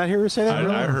 Did you not hear her say that?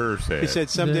 I heard her say it. He said,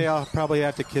 someday I'll probably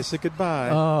have to kiss it goodbye.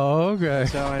 Oh, okay.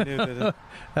 That's how I knew that.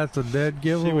 That's a dead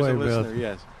giveaway, She was a Bill. listener,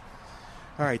 yes.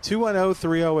 All right,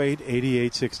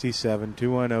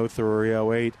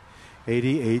 210-308-8867.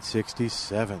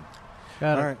 210-308-8867.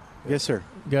 All right. Yes, sir.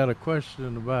 Got a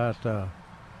question about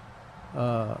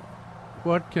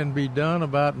what can be done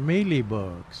about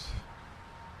mealybugs.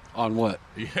 On what?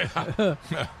 Yeah.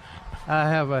 I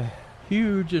have a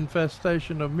huge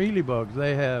infestation of mealybugs.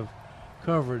 They have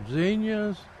covered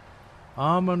zinnias,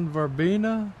 almond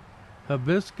verbena,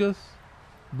 hibiscus,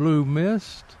 blue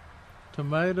mist,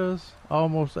 tomatoes,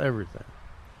 almost everything.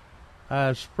 I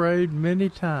have sprayed many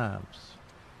times.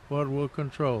 What will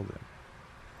control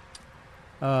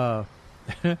them?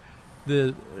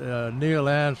 Neil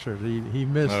answered. He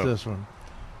missed this one.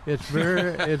 It's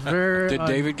very. Did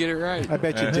David get it right? I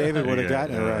bet you David would have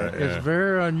gotten it right. It's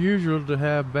very unusual to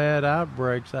have bad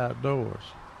outbreaks outdoors.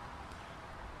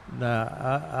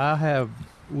 Now,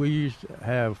 we used to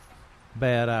have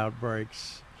bad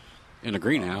outbreaks in a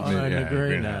greenhouse. In the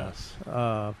greenhouse,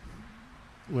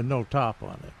 with no top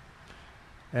on it.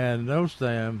 And those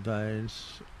damn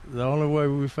things, the only way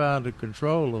we found to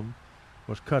control them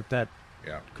was cut that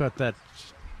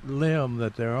limb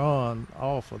that they're on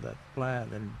off of that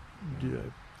plant and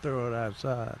throw it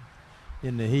outside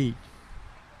in the heat.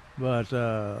 But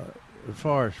as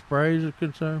far as sprays are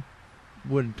concerned,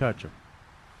 wouldn't touch them.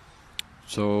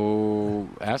 So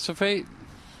acephate?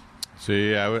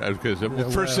 See, the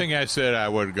first thing I said, I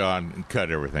would have gone and cut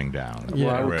everything down.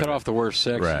 Yeah, I would cut off the worst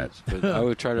sections. Right. But I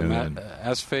would try to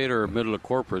acephate or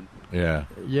imidacloprid. Yeah.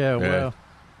 Yeah, well,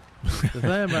 the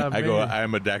thing about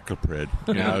I'm a dacloprid.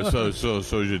 So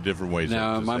there's different ways.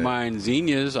 Now, in my mind,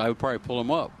 zinnias, I would probably pull them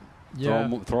up. Yeah.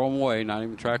 Throw them away, not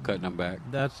even try cutting them back.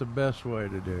 That's the best way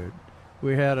to do it.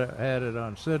 We had it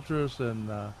on citrus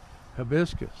and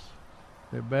hibiscus.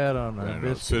 They're bad on the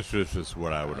biscuits. Citrus is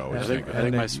what I would always think of. I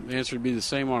think my answer would be the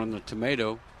same on the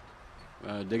tomato.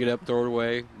 Dig it up, throw it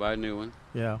away, buy a new one.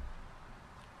 Yeah.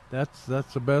 That's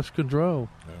the best control.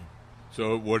 Yeah.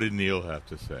 So what did Neil have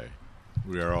to say?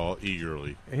 We are all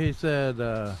eagerly. He said,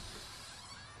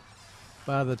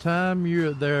 by the time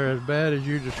they're as bad as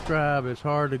you describe, it's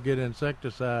hard to get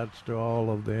insecticides to all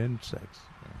of the insects.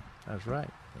 Yeah. That's right.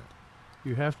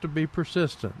 You have to be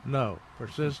persistent. No,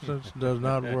 persistence does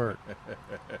not work.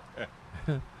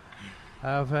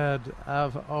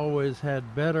 I've always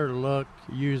had better luck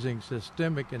using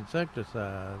systemic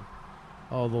insecticide,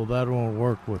 although that won't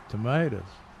work with tomatoes.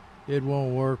 It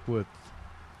won't work with.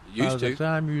 By the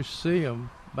time you see them,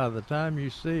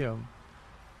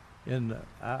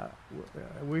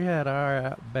 we had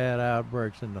our bad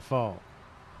outbreaks in the fall,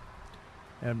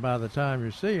 and by the time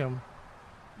you see them,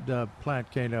 the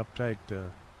plant can't uptake the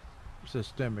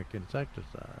systemic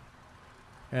insecticide,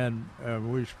 and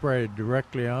we sprayed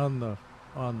directly on the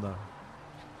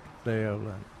tail,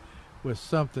 and with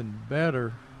something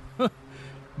better,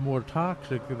 more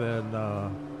toxic than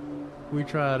we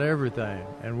tried everything,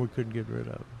 and we couldn't get rid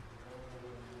of it.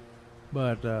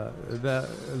 But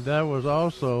that was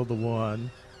also the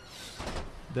one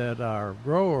that our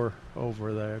grower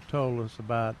over there told us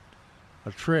about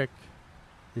a trick.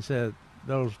 He said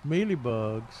those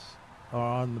mealybugs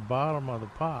are on the bottom of the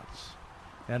pots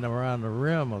and around the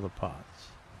rim of the pots.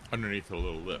 Underneath the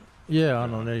little lip. Yeah,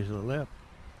 underneath the lip.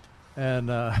 And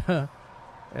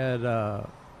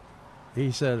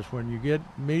he says when you get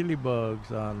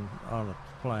mealybugs on a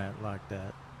plant like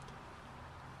that,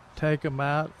 take them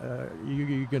out.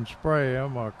 You can spray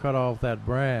them or cut off that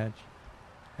branch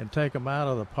and take them out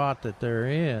of the pot that they're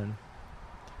in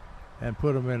and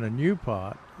put them in a new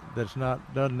pot doesn't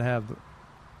have the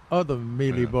other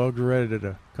mealybugs ready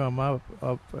to come up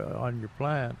on your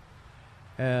plant,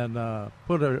 and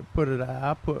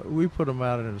we put them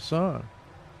out in the sun,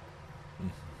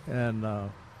 and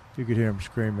you could hear them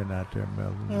screaming out there,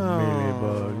 Melvin.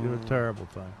 Mealybugs, it's a terrible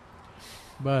thing,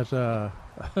 but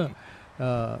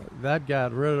that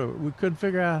got rid of. We couldn't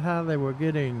figure out how they were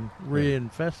getting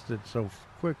reinfested so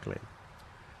quickly.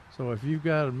 So if you've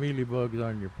got mealybugs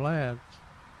on your plants,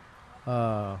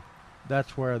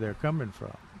 that's where they're coming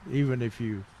from. Even if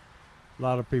a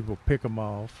lot of people pick them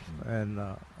off and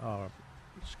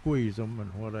squeeze them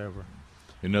and whatever.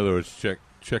 In other words,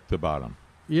 check the bottom.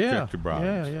 Yeah, check the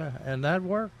bottoms. Yeah, and that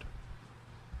worked.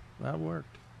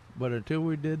 But until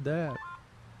we did that,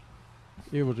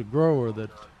 it was a grower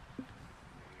that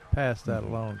passed that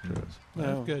along to us.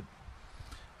 That's good.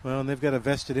 Well, and they've got a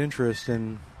vested interest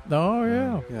in. Oh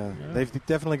yeah. They've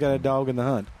definitely got a dog in the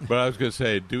hunt. But I was going to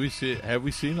say, have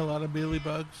we seen a lot of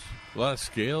mealybugs? A lot of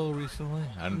scale recently?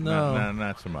 No,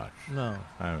 not so much. No,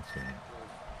 I haven't seen it.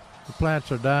 The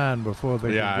plants are dying before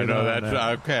they. Yeah, can I get know on that's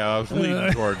that. okay. I was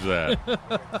leaning towards that.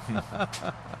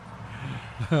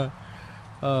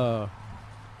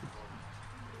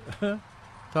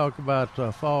 Talk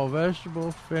about fall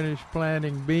vegetables. Finish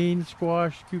planting beans,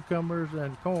 squash, cucumbers,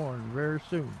 and corn very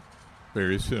soon.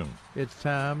 Very soon. It's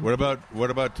time. What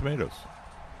about tomatoes,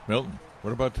 Milton?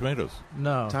 What about tomatoes?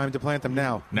 No. Time to plant them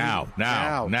now. Now.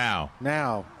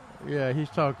 Yeah, he's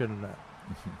talking.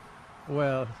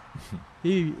 Well,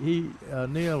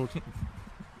 Neil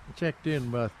checked in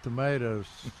about tomatoes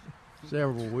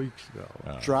several weeks ago.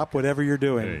 Drop whatever you're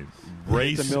doing. Hey,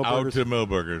 race out to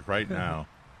Milberger's right now.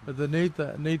 But the neat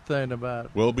thing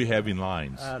about we'll be having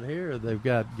lines out here, they've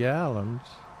got gallons.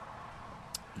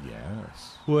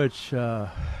 Yes. Which the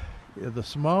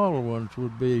smaller ones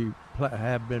would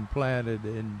have been planted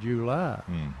in July.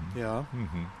 Mm-hmm. Yeah.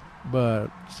 Mm-hmm.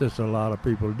 But since a lot of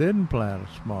people didn't plant a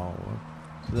small one,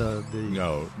 the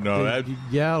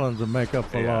gallons will make up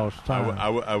for lost time.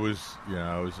 I was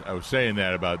saying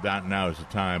that about that now is the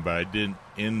time, but I didn't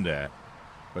end that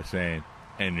by saying,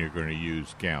 and you're going to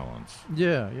use gallons.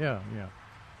 Yeah.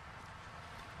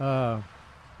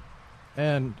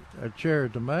 And cherry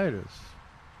tomatoes.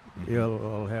 Mm-hmm.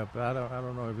 It'll help. I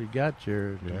don't know if he got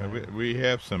cherry. Yeah, we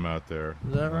have some out there.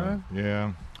 Is that right?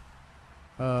 Yeah.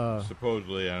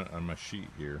 Supposedly on my sheet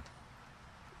here.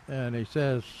 And he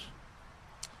says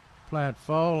plant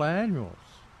fall annuals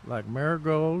like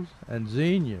marigolds and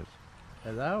zinnias. I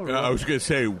was going to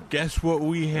say, guess what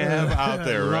we have out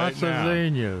there right now? Lots of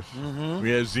zinnias. Mm-hmm. We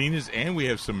have zinnias and we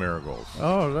have some marigolds.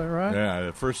 Oh, is that right? Yeah,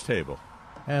 the first table.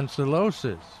 And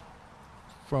celoses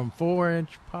from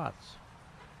 4-inch pots.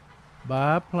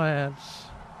 Buy plants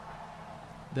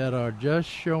that are just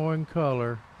showing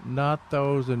color, not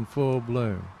those in full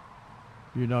bloom.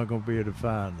 You're not going to be able to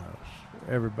find those.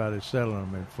 Everybody's selling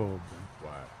them in full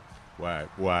bloom.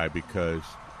 Why? Because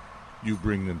you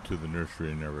bring them to the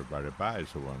nursery and everybody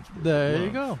buys the ones. With There the you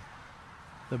blooms. go.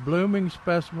 The blooming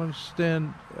specimens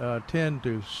tend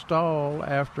to stall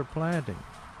after planting.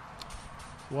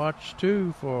 Watch,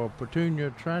 too, for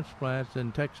petunia transplants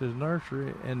in Texas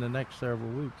nursery in the next several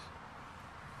weeks.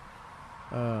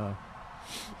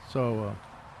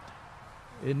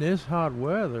 In this hot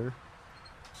weather,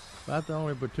 about the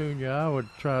only petunia I would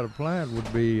try to plant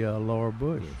would be Laura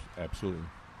Bush. Yes, absolutely.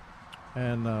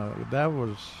 And that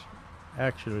was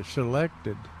actually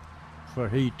selected for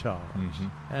heat tolerance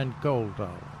and cold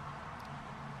tolerance.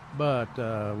 But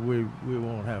we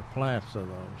won't have plants of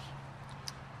those.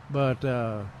 But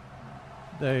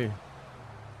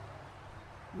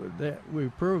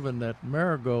we've proven that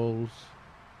marigolds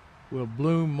will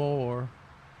bloom more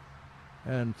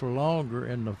and for longer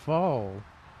in the fall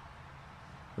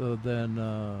than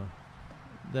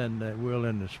they will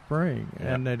in the spring,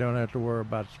 and they don't have to worry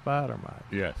about spider mites.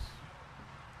 Yes.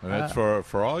 And that's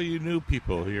for all you new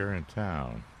people here in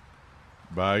town.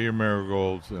 Buy your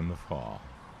marigolds in the fall.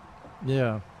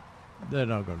 Yeah, they're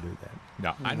not going to do that.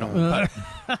 No, I know.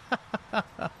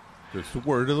 Just the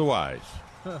word of the wise.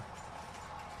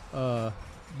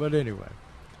 But anyway,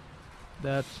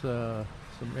 that's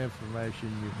some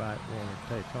information you might want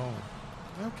to take home.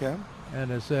 Okay.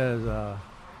 And it says,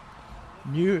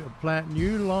 plant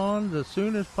new lawns as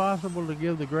soon as possible to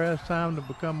give the grass time to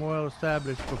become well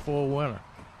established before winter.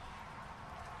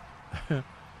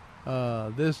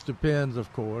 This depends,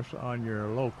 of course, on your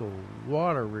local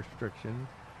water restriction.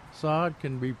 Sod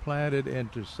can be planted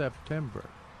into September.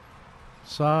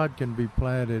 Sod can be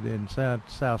planted in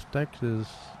South Texas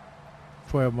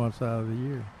 12 months out of the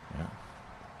year. Yeah.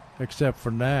 Except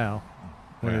for now,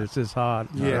 when it's this hot.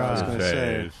 Yeah, I was going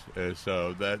to say.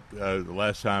 So that the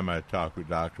last time I talked with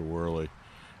Dr. Worley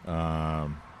at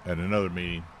another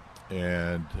meeting,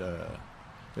 and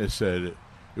it said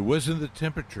it wasn't the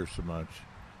temperature so much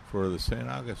for the St.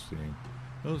 Augustine.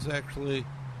 It was actually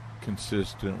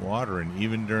consistent watering,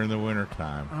 even during the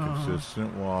wintertime.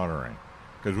 Consistent watering.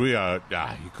 Because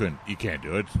you can't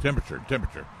do it. It's temperature.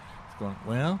 It's going,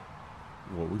 well,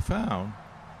 what we found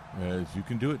is you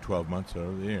can do it 12 months out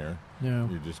of the year. Yeah.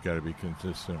 You just got to be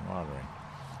consistent watering.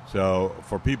 So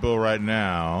for people right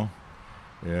now,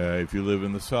 if you live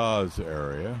in the Saws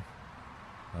area,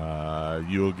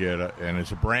 you'll get and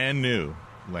it's a brand new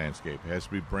landscape. It has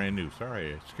to be brand new.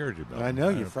 Sorry, I scared you. I know,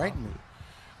 you frightened me.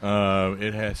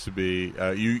 It has to be.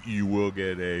 You will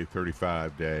get a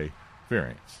 35-day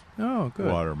variance. Oh, good.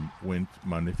 Water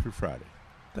Monday through Friday.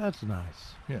 That's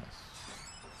nice. Yes.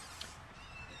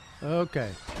 Okay.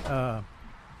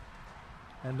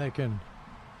 And they can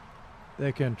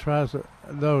try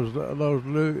those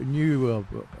new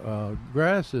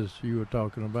grasses you were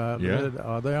talking about. Yeah.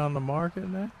 Are they on the market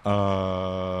now?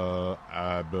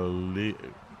 I believe.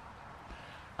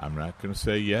 I'm not going to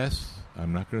say yes.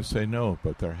 I'm not going to say no,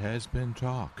 but there has been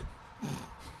talk.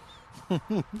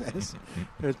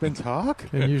 There's been talk?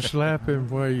 Can you slap him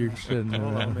where you're sitting?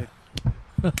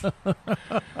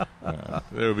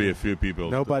 There'll be a few people.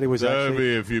 There'll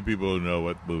be a few people who know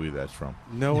what movie that's from.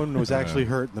 No one was actually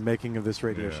hurt in the making of this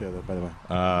radio show, though, by the way.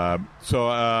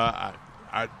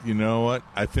 You know what?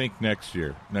 I think next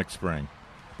spring,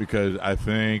 because I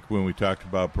think when we talked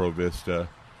about Pro Vista,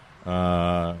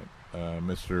 Mr.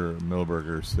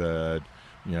 Milberger said,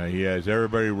 he has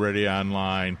everybody ready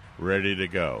online, ready to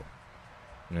go.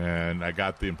 And I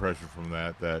got the impression from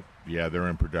that they're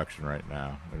in production right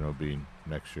now, and it'll be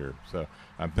next year. So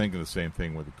I'm thinking the same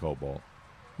thing with the Cobalt.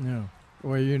 Yeah.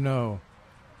 Well,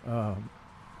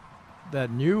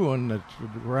 that new one that's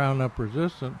Roundup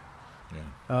resistant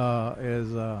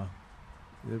is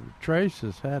Trace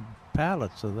has had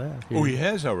pallets of that. Oh, he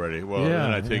has already? Well,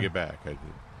 then I take it back.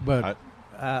 But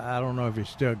I don't know if he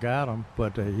still got them,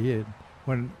 but he had.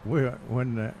 When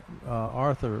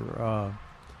Arthur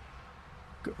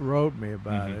wrote me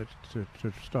about it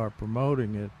to start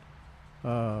promoting it,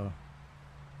 I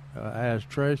asked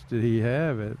Trace, did he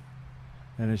have it?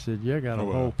 And he said, "Yeah, got a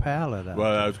whole pallet out."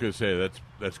 Well, I was going to say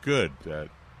that's good. The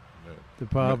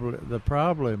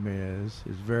problem is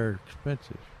it's very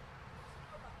expensive.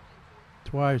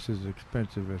 Twice as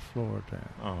expensive as Floritan.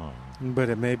 Oh, but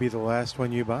it may be the last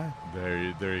one you buy. There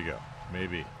you go.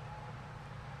 Maybe.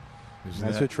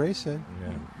 That's what Trey said.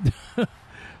 Yeah.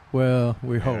 Well,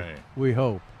 we hope. Right. We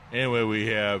hope. Anyway, we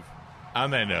have,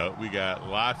 on that note, we got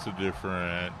lots of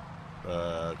different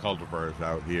cultivars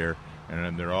out here,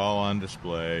 and they're all on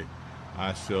display.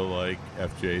 I still like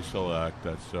FJ Select.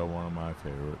 That's still one of my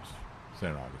favorites,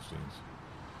 St. Augustine's.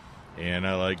 And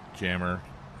I like Jammer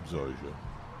Zoysia.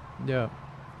 Yeah.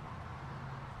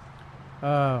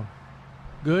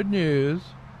 Good news.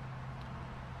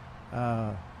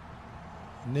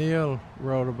 Neil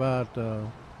wrote about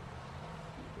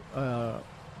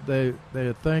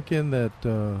they're thinking that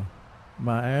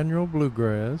my annual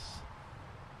bluegrass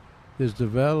is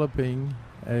developing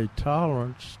a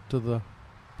tolerance to the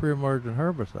pre-emergent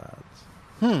herbicides.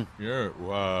 Yeah,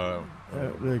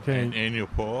 They can't. annual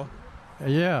poa.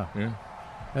 Yeah. Yeah.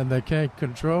 And they can't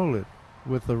control it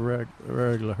with the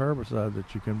regular herbicide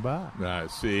that you can buy.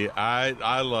 See,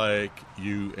 I like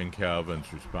you and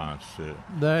Calvin's response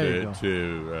There you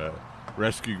to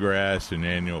rescue grass and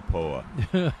annual poa,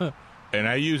 and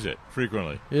I use it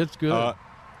frequently. It's good.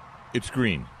 It's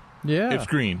green. Yeah, it's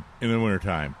green in the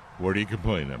wintertime. What are you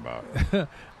complaining about?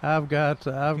 I've got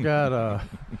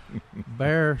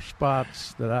bare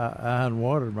spots that I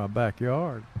unwatered in my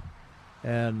backyard,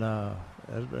 and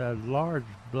large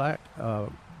black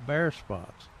bare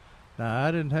spots. Now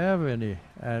I didn't have any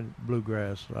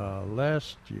bluegrass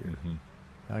last year. Mm-hmm.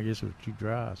 I guess it was too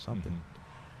dry or something.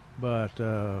 But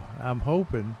I'm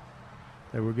hoping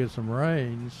that we'll get some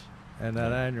rains and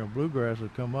that annual bluegrass will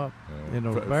come up in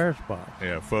those bare spots.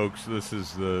 Yeah, folks, this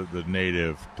is the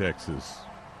native Texas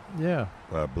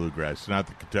bluegrass, not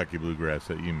the Kentucky bluegrass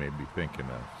that you may be thinking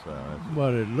of. So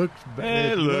but it looks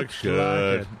it looks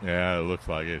good. Like it. Yeah, it looks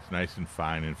like it. It's nice and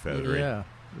fine and feathery. Yeah,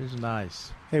 it's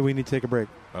nice. Hey, we need to take a break.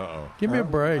 Uh-oh. Give me a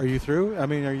break. Are you through? I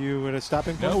mean, are you at a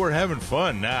stopping point? No, we're having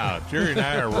fun now. Jerry and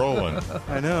I are rolling.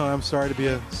 I know. I'm sorry to be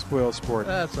a spoiled sport.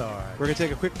 That's all right. We're going to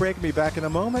take a quick break and be back in a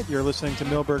moment. You're listening to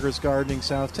Milberger's Gardening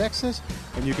South Texas,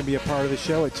 and you can be a part of the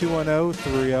show at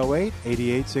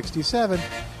 210-308-8867.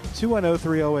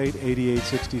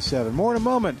 210-308-8867. More in a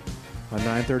moment on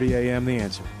 9:30 a.m. The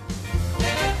Answer.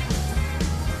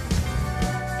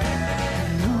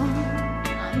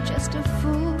 I'm just a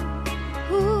fool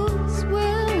who's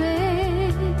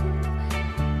willing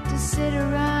to sit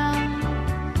around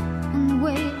and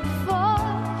wait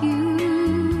for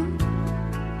you.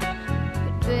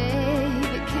 But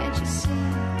baby, can't you see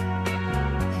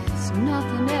there's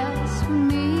nothing else for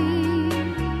me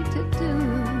to do?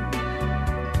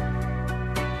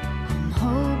 I'm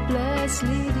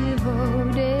hopelessly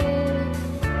devoted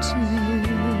to you.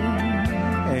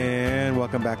 And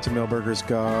welcome back to Milberger's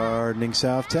Gardening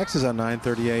South Texas on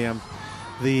 9:30 a.m.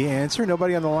 The Answer.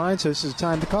 Nobody on the line, so this is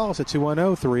time to call us at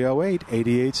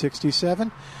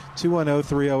 210-308-8867.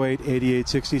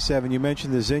 210-308-8867. You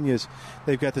mentioned the zinnias.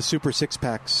 They've got the super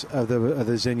six-packs of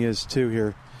the zinnias, too,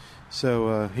 here.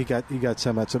 So he got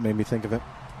some. That's what made me think of it.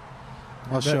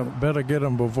 I'll show him. Better get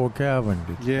them before Calvin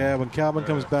gets Yeah, when Calvin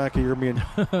comes back, you're being.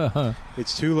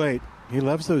 It's too late. He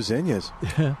loves those zinnias.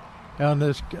 on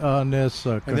this. And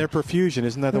their Profusion,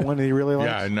 isn't that the one that he really likes?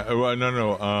 Yeah, no.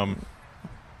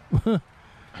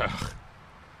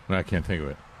 I can't think of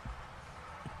it.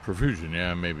 Profusion,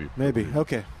 yeah, maybe. Maybe.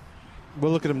 Okay.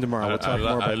 We'll look at them tomorrow. We'll talk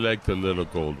more about I like the little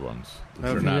gold ones.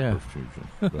 They're not Profusion.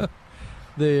 But.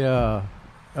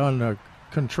 On the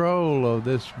control of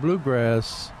this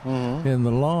bluegrass in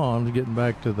the lawns, getting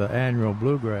back to the annual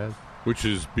bluegrass. Which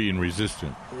is being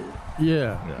resistant.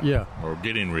 Yeah. Or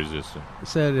getting resistant.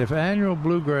 Said if annual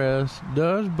bluegrass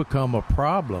does become a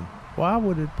problem, why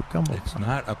would it become a problem? It's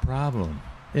not a problem.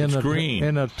 It's green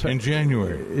in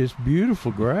January. It's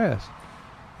beautiful grass.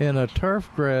 In a turf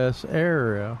grass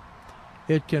area,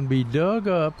 it can be dug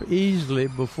up easily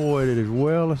before it is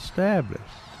well established.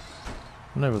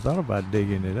 I never thought about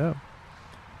digging it up.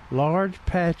 Large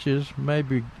patches may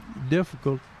be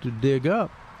difficult to dig up,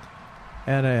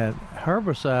 and a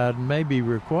herbicide may be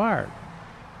required.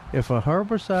 If a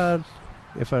herbicide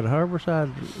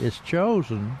is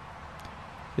chosen,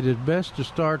 it is best to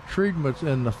start treatments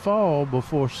in the fall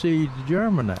before seeds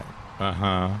germinate.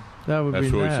 That would be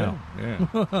nice.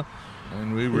 Yeah.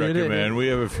 And we recommend. We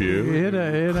have a few.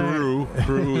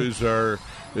 Crew is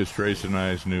Trace and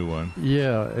I's new one.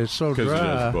 Yeah, it's so dry. Because it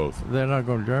does both. They're not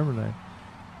going to germinate.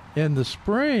 In the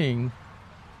spring,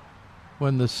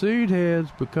 when the seed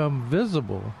heads become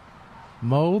visible,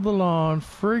 mow the lawn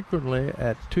frequently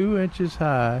at 2 inches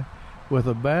high with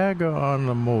a bagger on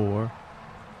the mower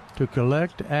to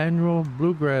collect annual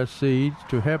bluegrass seeds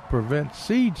to help prevent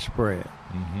seed spread.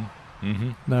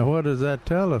 Now, what does that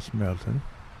tell us, Milton?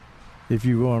 If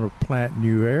you want to plant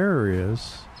new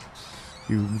areas,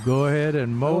 you go ahead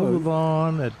and mow the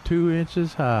lawn at 2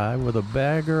 inches high with a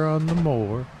bagger on the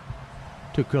mower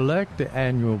to collect the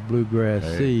annual bluegrass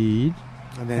seed,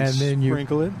 and then you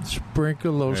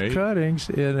sprinkle those cuttings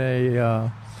in a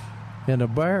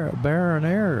barren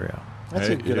area. That's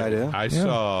a good idea. I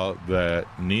saw that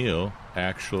Neil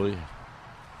actually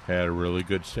had a really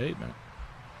good statement.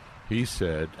 he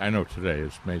said, I know today,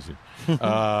 it's amazing.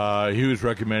 He was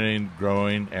recommending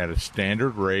growing at a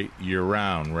standard rate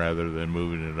year-round rather than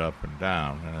moving it up and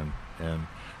down, and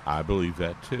I believe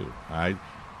that too.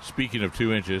 Speaking of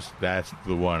 2 inches, that's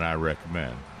the one I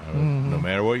recommend. No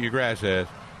matter what your grass has,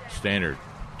 standard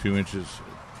 2 inches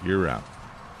year-round.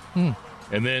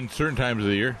 And then certain times of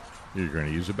the year, you're going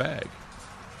to use a bag.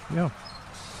 Yeah.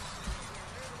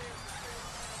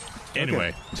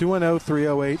 Anyway.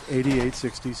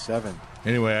 210-308-8867.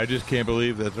 Anyway, I just can't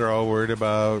believe that they're all worried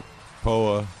about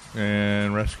POA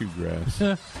and rescue grass.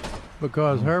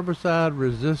 Because herbicide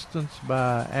resistance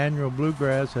by annual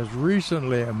bluegrass has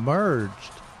recently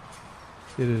emerged,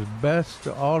 it is best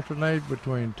to alternate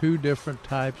between 2 different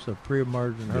types of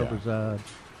pre-emergent herbicides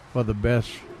for the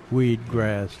best weed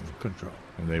grass control.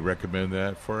 And they recommend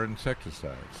that for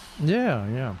insecticides. Yeah.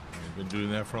 They've been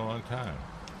doing that for a long time.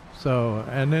 So,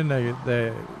 and then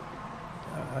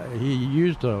he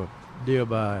used a deal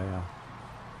by,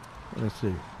 let's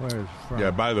see, where is it from?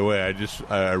 Yeah, by the way,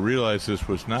 I realized this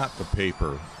was not the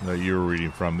paper that you were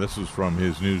reading from. This was from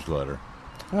his newsletter.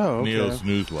 Oh, okay. Neil's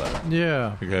newsletter.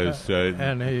 Yeah. Because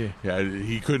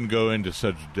he couldn't go into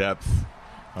such depth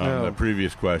on the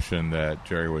previous question that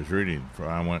Jerry was reading.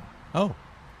 I went, oh,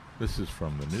 this is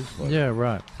from the newsletter. Yeah,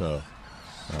 right. So,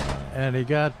 and he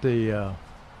got the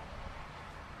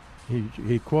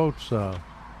he quotes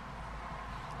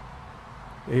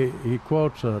he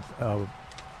quotes a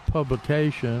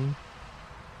publication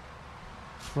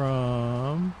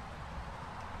from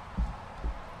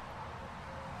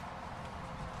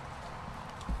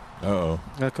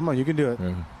come on, you can do it.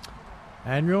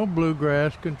 Annual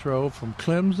Bluegrass Control from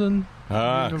Clemson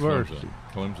University.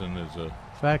 Clemson is a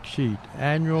fact sheet.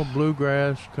 Annual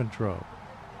Bluegrass Control.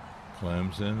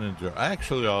 Clemson and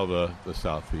actually all the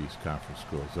Southeast Conference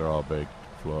schools, they're all big.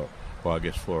 Well, I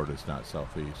guess Florida's not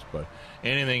Southeast, but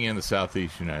anything in the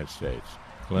Southeast United States.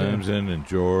 Clemson and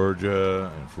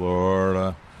Georgia and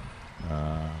Florida,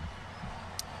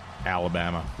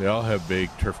 Alabama, they all have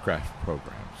big turfcraft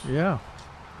programs. Yeah.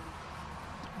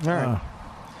 All right.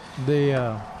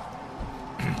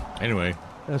 Anyway.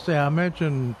 Let's see, I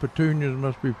mentioned petunias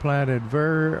must be planted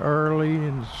very early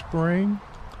in the spring,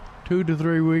 2 to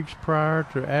 3 weeks prior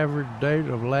to average date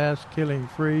of last killing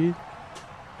freeze,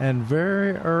 and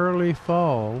very early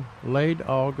fall, late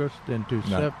August into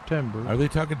September. Are they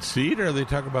talking seed or are they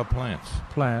talking about plants?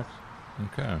 Plants.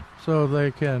 Okay. So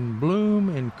they can bloom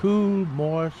in cool,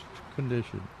 moist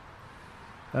conditions.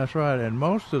 That's right, and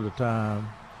most of the time,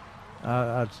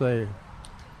 I'd say,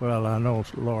 well, I know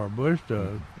Laura Bush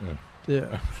does.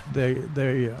 Yeah. They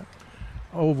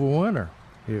overwinter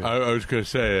here. I was going to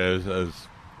say, as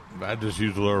I just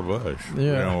used Laura Bush. Yeah.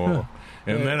 You know,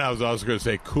 and then I was also going to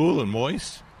say cool and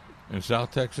moist in South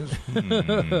Texas.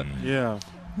 Yeah.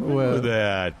 What would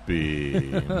that be?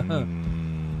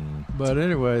 But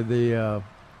anyway, they'll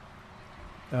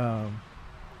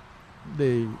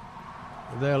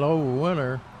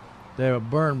overwinter. They'll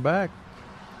burn back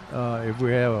if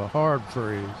we have a hard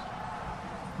freeze.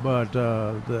 But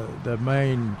the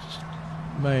main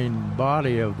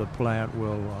body of the plant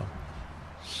will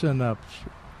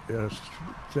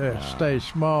stay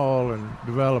small and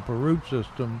develop a root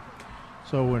system.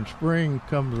 So when spring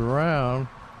comes around,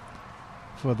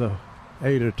 for the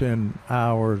 8 or 10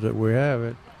 hours that we have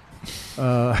it,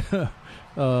 the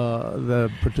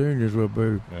petunias will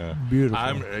be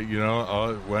beautiful.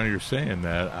 When you're saying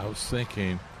that, I was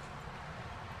thinking,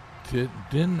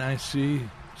 didn't I see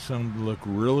some look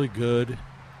really good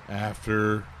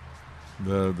after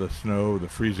the snow, the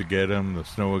freeze-a-get-em, the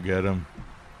snow-a-get-em,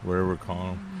 whatever we're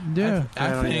calling them? Yeah.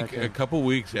 I think a couple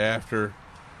weeks after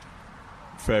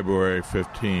February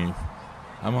 15th,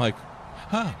 I'm like,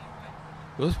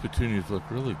 those petunias look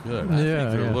really good. I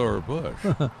think they're Laura Bush.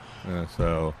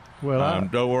 So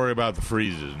don't worry about the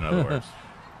freezes, in other words.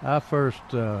 I first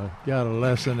got a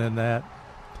lesson in that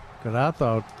because I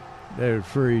thought they would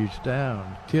freeze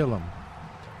down, kill them.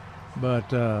 But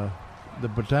the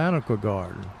botanical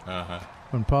garden,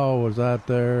 when Paul was out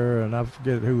there, and I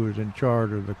forget who was in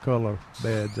charge of the color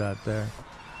beds out there,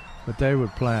 but they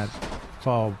would plant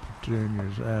fall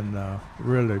petunias and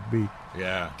really be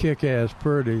kick-ass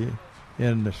pretty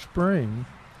in the spring.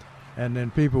 And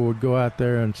then people would go out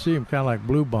there and see them, kind of like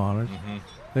bluebonnets. Mm-hmm.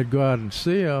 They'd go out and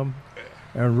see them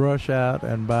and rush out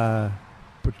and buy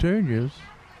petunias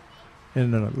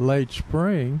in the late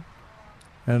spring,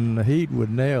 and the heat would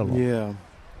nail them. Yeah.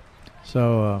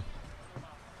 So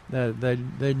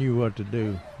they knew what to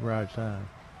do right time.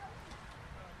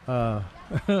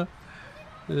 This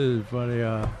is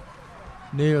funny.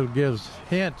 Neil gives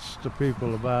hints to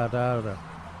people about how to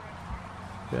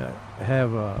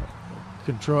have a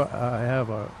have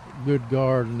a good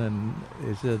garden, and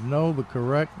it said know the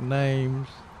correct names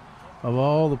of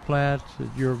all the plants that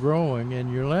you're growing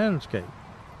in your landscape.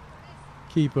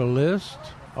 Keep a list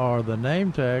or the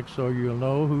name tag so you'll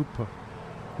know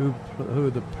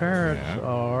who the parents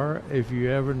are if you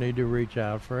ever need to reach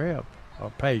out for help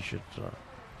or patience.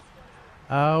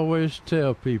 I always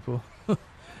tell people, this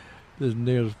is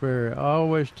Neil Sperry, I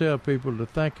always tell people to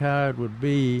think how it would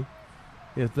be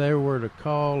if they were to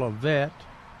call a vet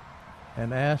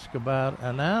and ask about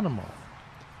an animal,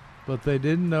 but they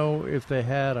didn't know if they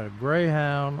had a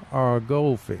greyhound or a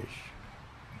goldfish.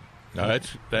 No,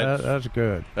 that's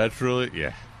good. That's really,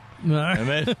 and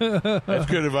that's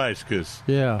good advice, because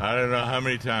I don't know how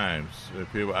many times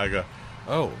I go,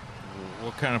 oh,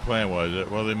 what kind of plant was it?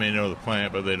 Well, they may know the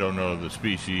plant, but they don't know the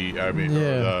species,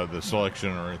 the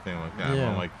selection or anything like that.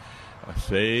 I'm like,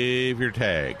 save your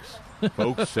tags.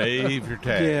 Folks, save your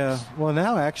tags. Yeah. Well,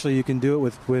 now actually you can do it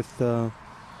with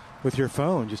your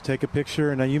phone. Just take a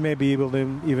picture, and now you may be able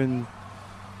to even.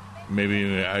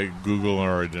 Maybe I Google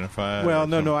or identify. Well,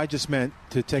 no. I just meant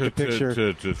to take a picture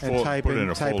and type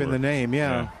in the name.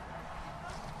 Yeah.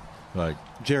 Like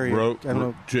Jerry.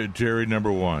 Jerry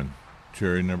number 1.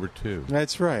 Jerry number 2.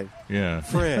 That's right. Yeah.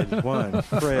 Fred 1.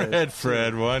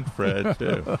 Fred 1. Fred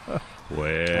 2. Well. All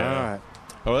right.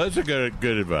 Oh, that's a good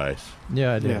advice.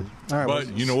 Yeah, I did. Yeah. All right,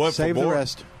 but you know what? Save the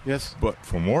rest. Yes. But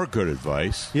for more good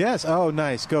advice. Yes. Oh,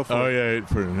 nice. Go for it. Oh, yeah.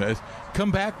 Come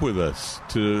back with us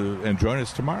and join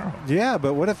us tomorrow. Yeah,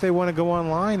 but what if they want to go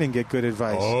online and get good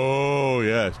advice? Oh,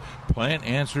 yes.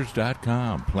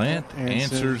 Plantanswers.com.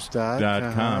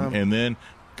 Plantanswers.com. And then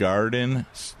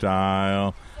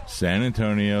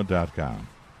GardenStyleSanAntonio.com.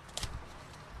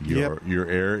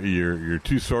 Your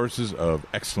two sources of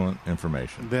excellent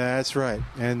information. That's right.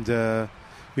 And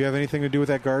you have anything to do with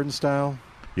that garden style?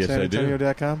 Yes, I do.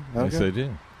 SanAntonio.com? Okay. Yes, I do.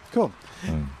 Cool.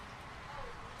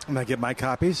 And I get my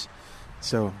copies,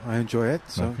 so I enjoy it.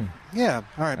 So okay. Yeah.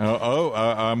 All right.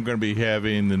 I'm going to be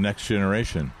having the Next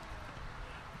Generation.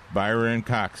 Byron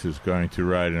Cox is going to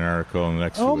write an article in the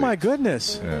next 2 weeks. Oh, my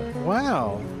goodness. Yeah.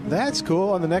 Wow. That's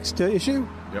cool. On the next issue?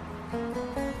 Yep.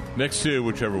 Next 2,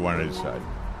 whichever one I decide.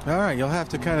 All right. You'll have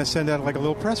to kind of send out like a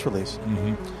little press release.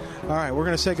 Mm-hmm. All right. We're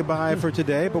going to say goodbye for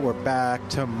today, but we're back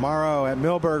tomorrow at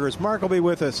Millburgers. Mark will be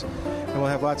with us, and we'll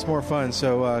have lots more fun.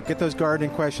 So get those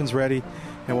gardening questions ready,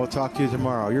 and we'll talk to you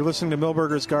tomorrow. You're listening to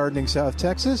Millburgers Gardening South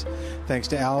Texas. Thanks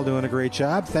to Al doing a great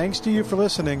job. Thanks to you for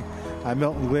listening. I'm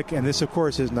Milton Glick, and this, of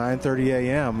course, is 9:30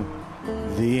 a.m.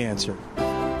 The Answer.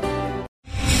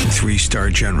 3-star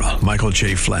General Michael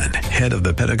J. Flynn, head of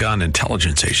the Pentagon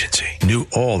Intelligence Agency, knew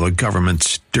all the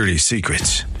government's dirty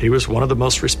secrets. He was one of the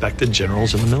most respected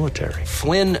generals in the military.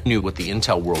 Flynn knew what the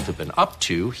intel world had been up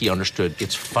to. He understood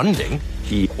its funding.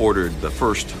 He ordered the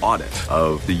first audit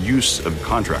of the use of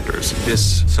contractors.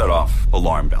 This set off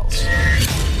alarm bells.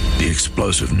 The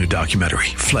explosive new documentary,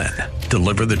 Flynn,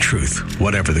 Deliver the Truth,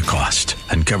 Whatever the Cost,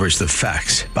 uncovers the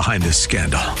facts behind this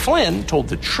scandal. Flynn told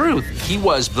the truth. He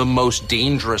was the most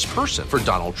dangerous person for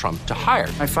Donald Trump to hire.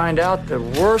 I find out the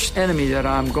worst enemy that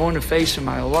I'm going to face in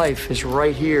my life is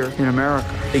right here in America.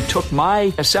 They took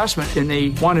my assessment and they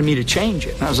wanted me to change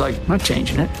it. And I was like, I'm not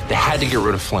changing it. They had to get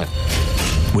rid of Flynn.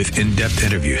 With in-depth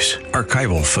interviews,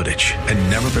 archival footage,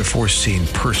 and never-before-seen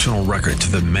personal records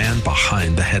of the man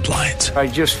behind the headlines. I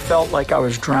just felt like I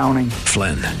was drowning.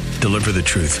 Flynn, Deliver the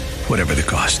Truth, Whatever the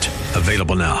Cost.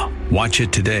 Available now. Watch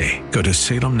it today. Go to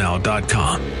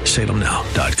salemnow.com.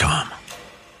 salemnow.com.